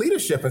even to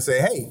leadership and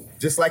say, hey,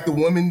 just like the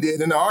woman did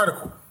in the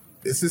article,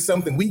 this is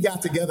something we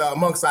got together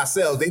amongst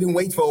ourselves. They didn't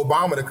wait for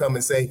Obama to come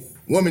and say,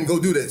 women, go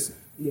do this.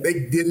 Yeah. They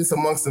did this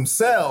amongst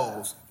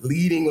themselves,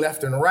 leading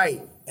left and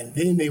right, and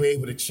then they were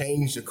able to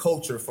change the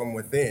culture from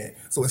within.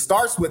 So it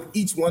starts with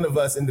each one of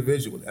us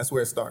individually. That's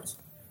where it starts.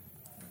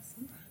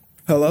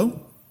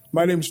 Hello,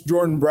 my name is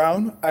Jordan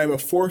Brown. I'm a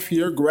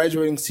fourth-year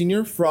graduating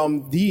senior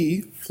from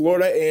the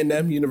Florida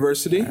A&M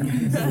University,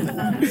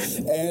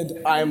 and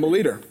I am a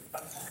leader.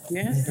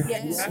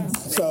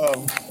 Yes.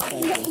 So,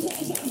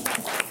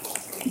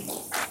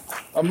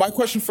 my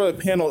question for the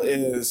panel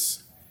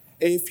is,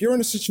 if you're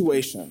in a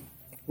situation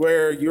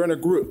where you're in a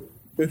group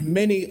with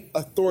many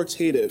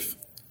authoritative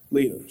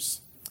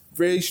leaders,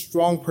 very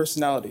strong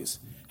personalities,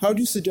 how do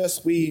you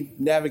suggest we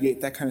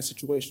navigate that kind of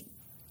situation?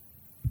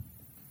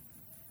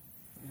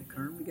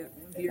 Thinking.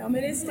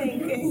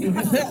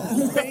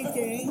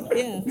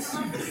 Yeah.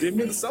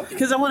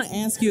 Because I want to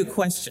ask you a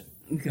question.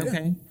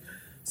 Okay.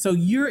 So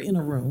you're in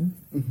a room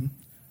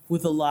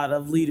with a lot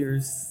of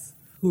leaders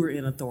who are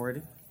in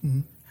authority.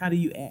 Mm-hmm. How do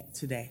you act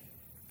today?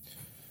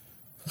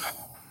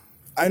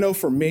 I know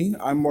for me,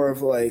 I'm more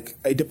of like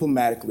a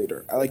diplomatic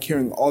leader. I like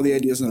hearing all the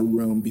ideas in a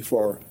room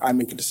before I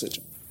make a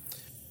decision.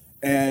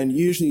 And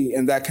usually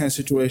in that kind of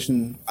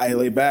situation, I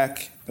lay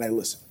back and I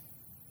listen.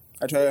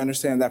 I try to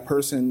understand that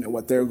person and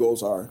what their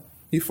goals are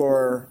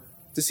before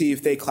to see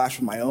if they clash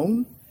with my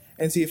own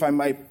and see if I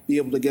might be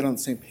able to get on the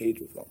same page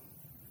with them.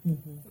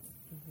 Mm-hmm.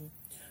 Mm-hmm.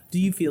 Do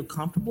you feel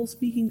comfortable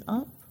speaking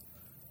up?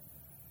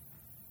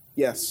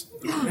 Yes.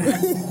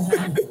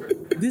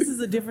 This is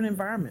a different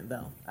environment,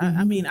 though. Mm-hmm.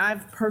 I mean,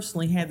 I've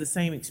personally had the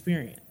same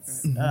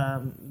experience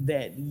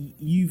that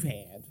you've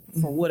had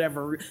for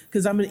whatever,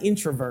 because I'm an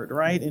introvert,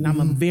 right? And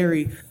I'm a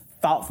very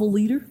thoughtful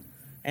leader.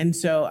 And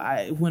so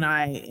when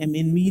I am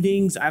in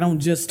meetings, I don't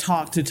just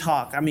talk to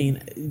talk. I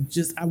mean,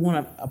 I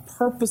want a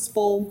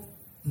purposeful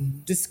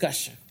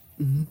discussion.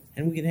 Mm-hmm.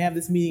 And we can have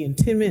this meeting in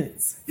 10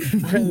 minutes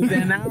rather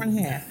than an hour and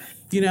a half,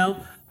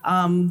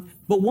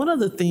 But one of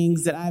the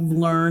things that I've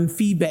learned,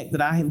 feedback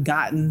that I have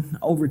gotten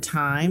over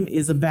time,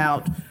 is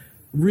about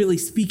really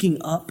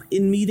speaking up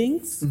in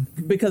meetings,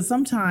 because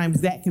sometimes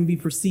that can be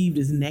perceived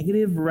as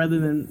negative rather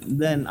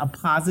than a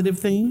positive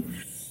thing.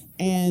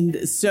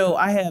 And so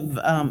I have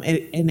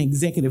an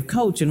executive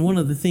coach, and one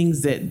of the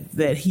things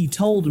that he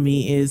told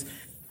me is,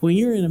 when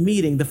you're in a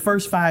meeting, the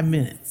first 5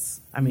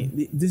 minutes, I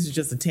mean, this is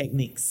just a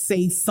technique,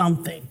 say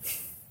something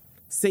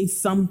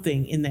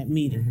in that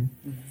meeting.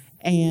 Mm-hmm.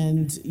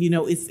 And,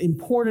 it's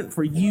important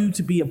for you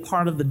to be a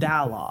part of the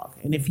dialogue.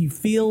 And if you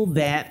feel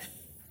that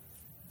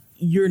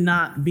you're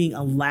not being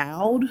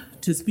allowed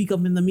to speak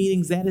up in the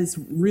meetings, that is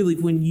really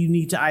when you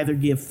need to either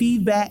give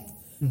feedback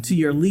to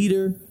your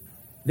leader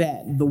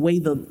that the way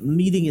the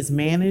meeting is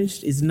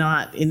managed is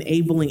not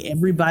enabling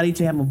everybody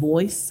to have a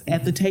voice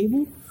at the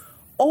table,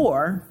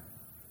 or,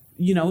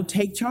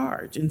 take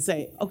charge and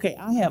say, okay,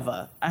 I have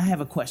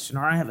a question,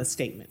 or I have a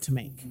statement to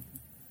make.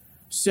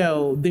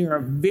 So there are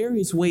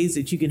various ways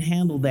that you can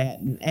handle that.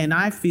 And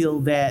I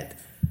feel that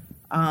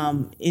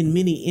in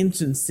many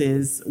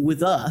instances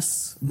with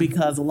us,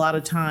 because a lot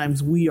of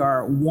times we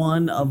are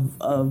one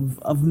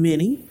of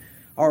many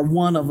or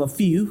one of a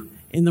few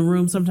in the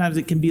room, sometimes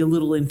it can be a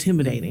little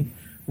intimidating,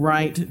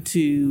 right,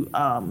 to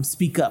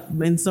speak up.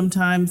 And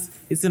sometimes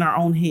it's in our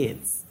own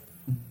heads,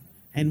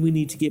 and we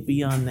need to get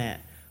beyond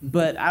that.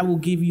 But I will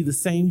give you the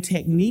same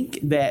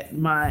technique that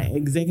my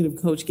executive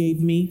coach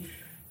gave me.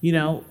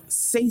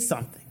 Say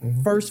something.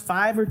 Mm-hmm. First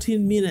 5 or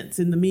 10 minutes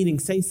in the meeting,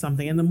 say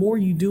something. And the more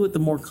you do it, the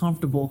more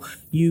comfortable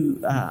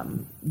you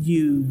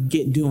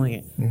get doing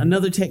it. Mm-hmm.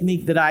 Another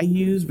technique that I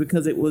use,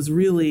 because it was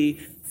really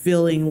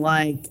feeling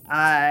like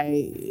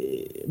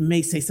I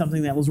may say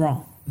something that was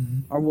wrong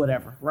or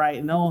whatever, right?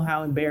 And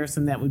how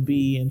embarrassing that would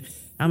be. And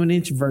I'm an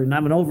introvert and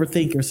I'm an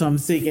overthinker. So I'm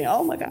thinking,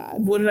 oh my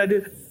God, what did I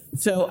do?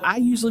 So I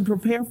usually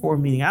prepare for a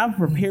meeting. I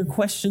prepare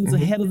questions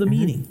ahead of the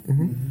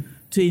meeting.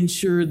 To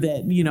ensure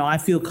that, I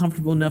feel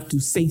comfortable enough to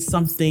say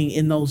something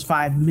in those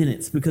 5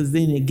 minutes, because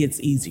then it gets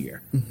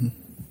easier. Mm-hmm.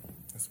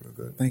 That's real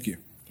good. Thank you.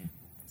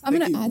 I'm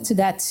going to add to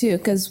that too,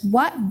 because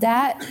what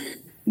that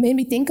made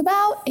me think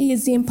about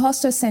is the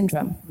imposter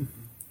syndrome,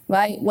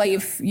 right? Where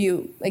if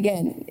you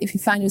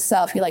find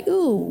yourself, you're like,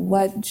 ooh,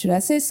 what should I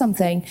say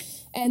something?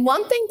 And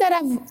one thing that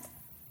I've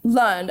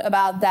learned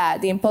about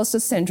that, the imposter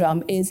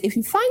syndrome, is if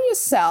you find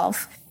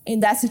yourself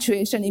in that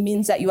situation, it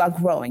means that you are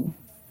growing.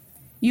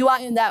 You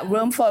are in that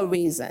room for a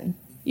reason.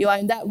 You are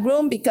in that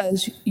room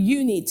because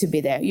you need to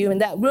be there. You're in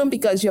that room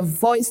because your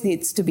voice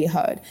needs to be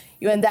heard.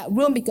 You're in that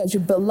room because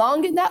you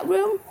belong in that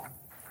room.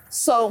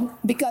 So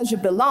because you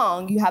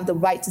belong, you have the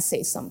right to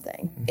say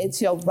something.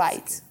 It's your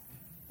right,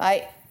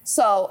 right?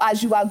 So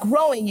as you are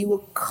growing, you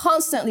will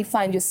constantly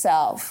find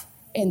yourself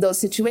in those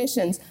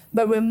situations,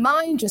 but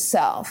remind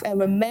yourself and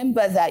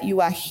remember that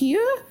you are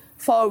here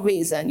for a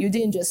reason. You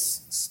didn't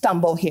just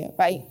stumble here,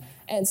 right?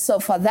 And so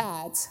for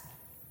that,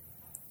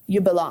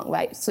 you belong,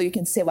 right? So you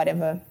can say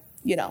whatever,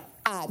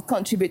 add,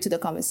 contribute to the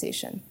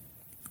conversation.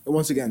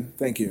 Once again,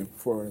 thank you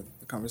for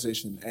the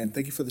conversation, and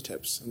thank you for the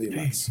tips and the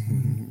advice.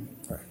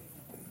 All right.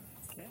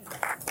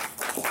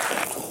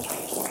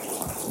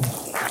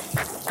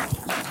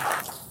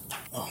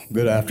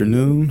 Good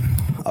afternoon.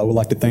 I would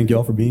like to thank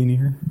y'all for being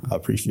here. I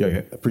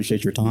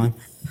appreciate your time.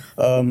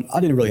 I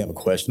didn't really have a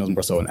question. It was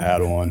more so an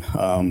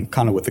add-on,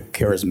 kind of with the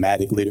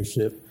charismatic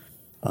leadership.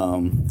 I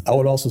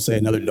would also say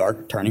another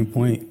dark turning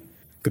point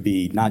could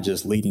be not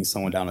just leading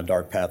someone down a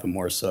dark path, but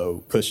more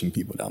so pushing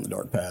people down the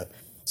dark path.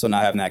 So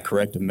not having that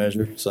corrective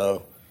measure.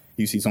 So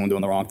you see someone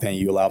doing the wrong thing,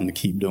 you allow them to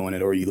keep doing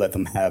it, or you let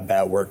them have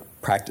bad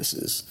work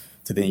practices,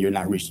 so then you're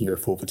not reaching your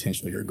full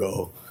potential, your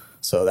goal.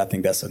 So I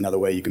think that's another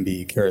way you can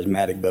be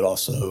charismatic, but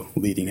also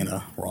leading in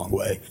a wrong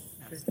way.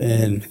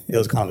 And it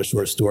was kind of a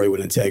short story with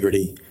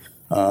integrity.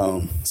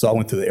 So I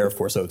went to the Air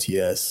Force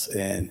OTS,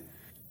 and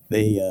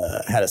they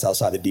had us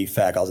outside the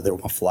DFAC. I was there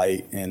with my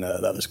flight and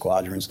the other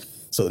squadrons.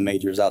 So the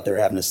majors out there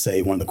having to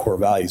say one of the core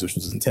values, which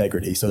was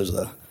integrity. So there's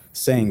a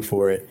saying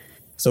for it.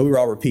 So we were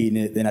all repeating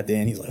it. Then at the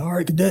end, he's like, all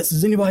right, cadets,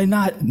 does anybody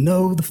not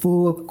know the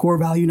full core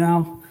value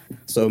now?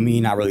 So me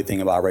not really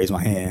thinking about it, I raised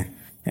my hand.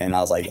 And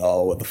I was like,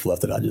 oh, what the fluff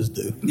did I just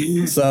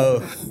do?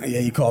 So, yeah,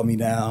 he called me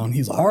down.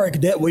 He's like, all right,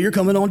 cadet, well, you're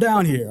coming on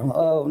down here. I'm like,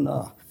 oh,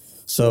 no.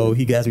 So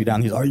he gassed me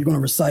down. He's like, are you going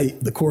to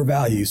recite the core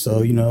values?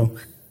 So,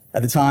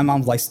 at the time, I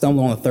was like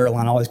stumbling on the third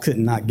line. I always could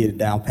not get it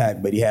down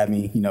packed, but he had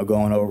me,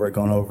 going over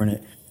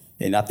it.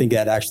 And I think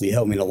that actually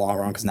helped me in the long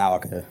run, because now I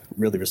could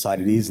really recite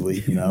it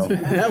easily,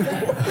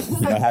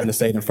 having to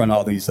say it in front of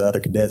all these other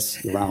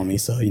cadets around me.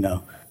 So,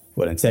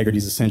 what integrity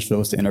is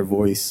essential. It's the inner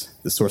voice,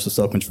 the source of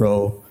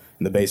self-control,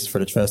 and the basis for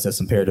the trust that's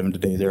imperative in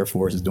today's Air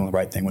Force is doing the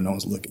right thing when no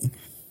one's looking.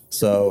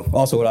 So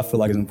also what I feel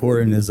like is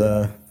important is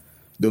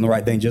doing the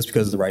right thing just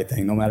because it's the right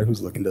thing. No matter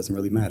who's looking, doesn't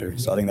really matter.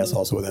 So I think that's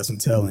also what that's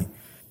entailing.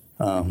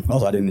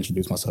 Also, I didn't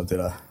introduce myself, did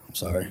I? I'm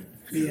sorry.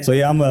 Yeah. So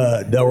I'm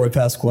Delroy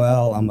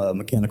Pasquale. I'm a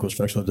mechanical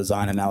structural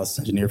design analysis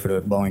engineer for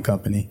the Boeing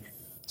company.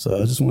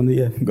 So I just wanted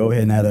to go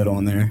ahead and add that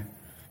on there.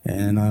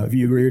 And if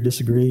you agree or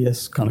disagree,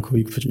 that's kind of cool.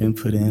 You can put your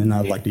input in.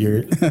 I'd like to hear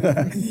it.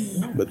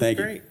 But thank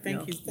you. Great.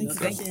 Thank you. Thank you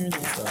for sharing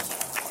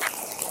that.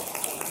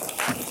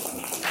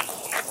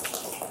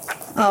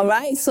 All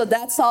right, so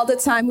that's all the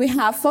time we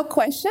have for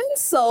questions.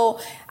 So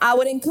I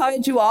would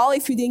encourage you all,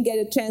 if you didn't get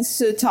a chance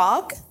to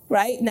talk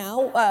right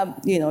now,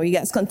 you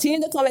guys continue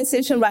the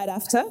conversation right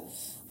after.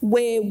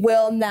 We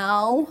will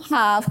now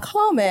have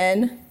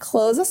Carmen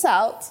close us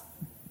out.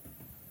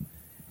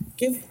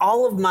 Give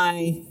all of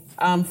my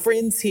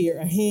friends here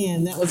a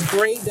hand. That was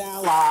great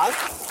dialogue.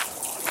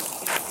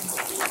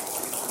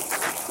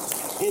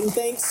 And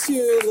thanks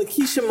to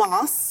Lakeisha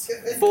Moss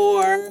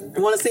for,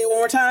 want to say it one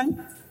more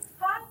time?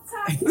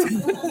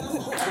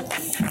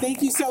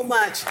 Thank you so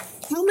much.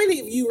 How many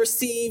of you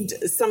received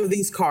some of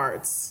these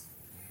cards?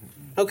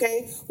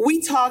 Okay,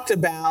 we talked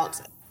about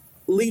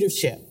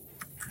leadership,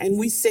 and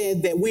we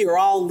said that we are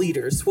all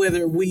leaders,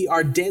 whether we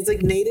are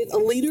designated a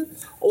leader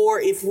or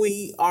if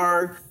we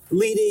are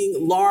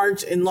leading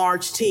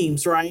large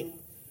teams, right?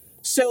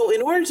 So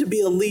in order to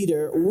be a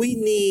leader, we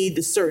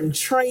need certain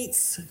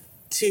traits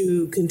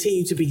to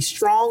continue to be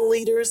strong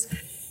leaders.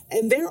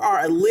 And there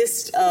are a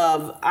list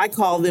of, I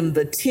call them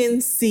the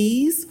 10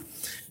 C's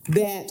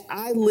that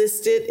I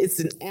listed. It's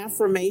an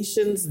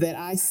affirmations that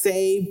I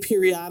say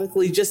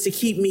periodically just to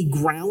keep me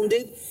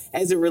grounded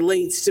as it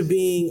relates to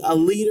being a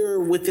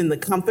leader within the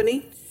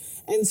company.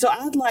 And so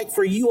I'd like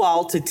for you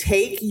all to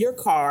take your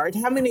card.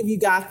 How many of you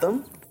got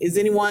them? Is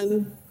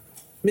anyone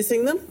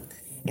missing them?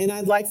 And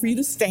I'd like for you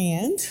to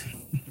stand.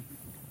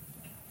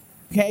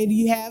 Okay, do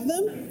you have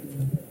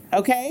them?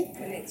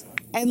 Okay.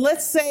 And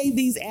let's say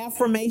these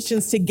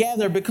affirmations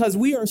together because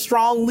we are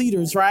strong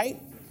leaders,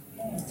 right?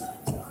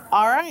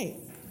 All right.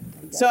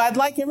 So I'd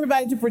like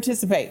everybody to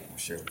participate.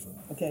 Sure.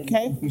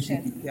 Okay?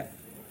 Yeah.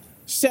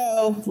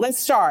 So let's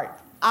start.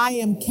 I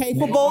am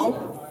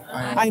capable.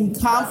 I'm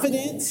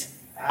confident.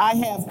 I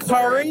have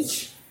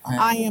courage.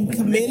 I am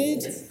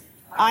committed.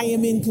 I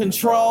am in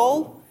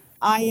control.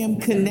 I am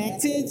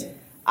connected.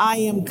 I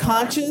am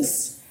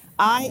conscious.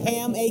 I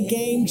am a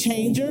game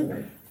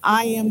changer.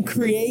 I am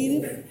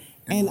creative.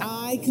 And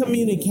I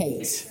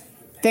communicate.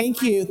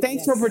 Thank you.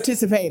 Thanks for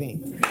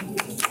participating.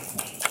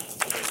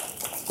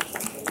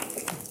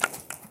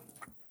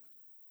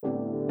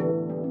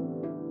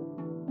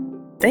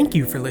 Thank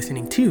you for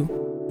listening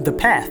to The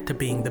Path to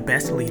Being the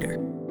Best Leader: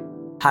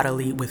 How to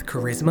Lead with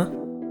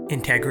Charisma,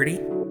 Integrity,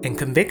 and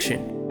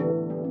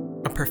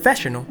Conviction, a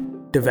professional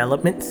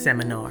development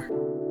seminar.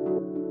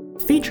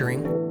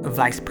 Featuring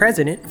Vice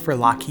President for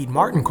Lockheed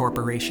Martin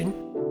Corporation,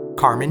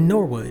 Carmen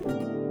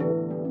Norwood.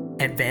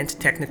 Advanced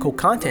Technical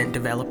Content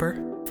Developer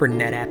for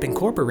NetApp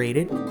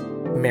Incorporated,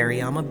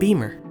 Mariama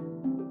Beamer.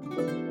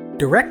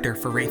 Director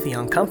for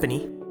Raytheon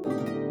Company,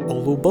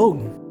 Olu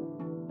Bowden,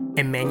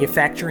 and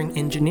Manufacturing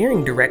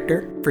Engineering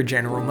Director for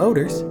General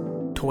Motors,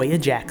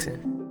 Toya Jackson.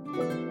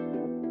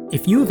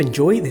 If you have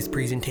enjoyed this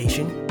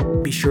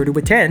presentation, be sure to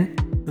attend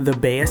the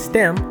BEA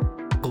STEM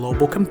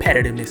Global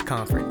Competitiveness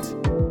Conference.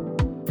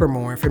 For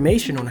more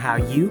information on how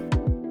you,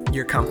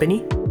 your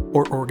company,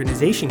 or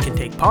organization can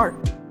take part,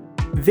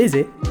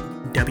 visit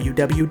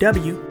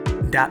www.bea.org.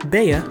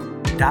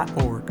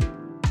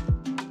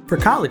 For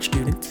college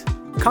students,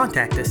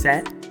 contact us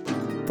at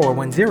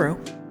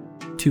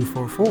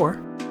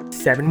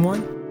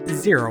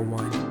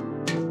 410-244-7101.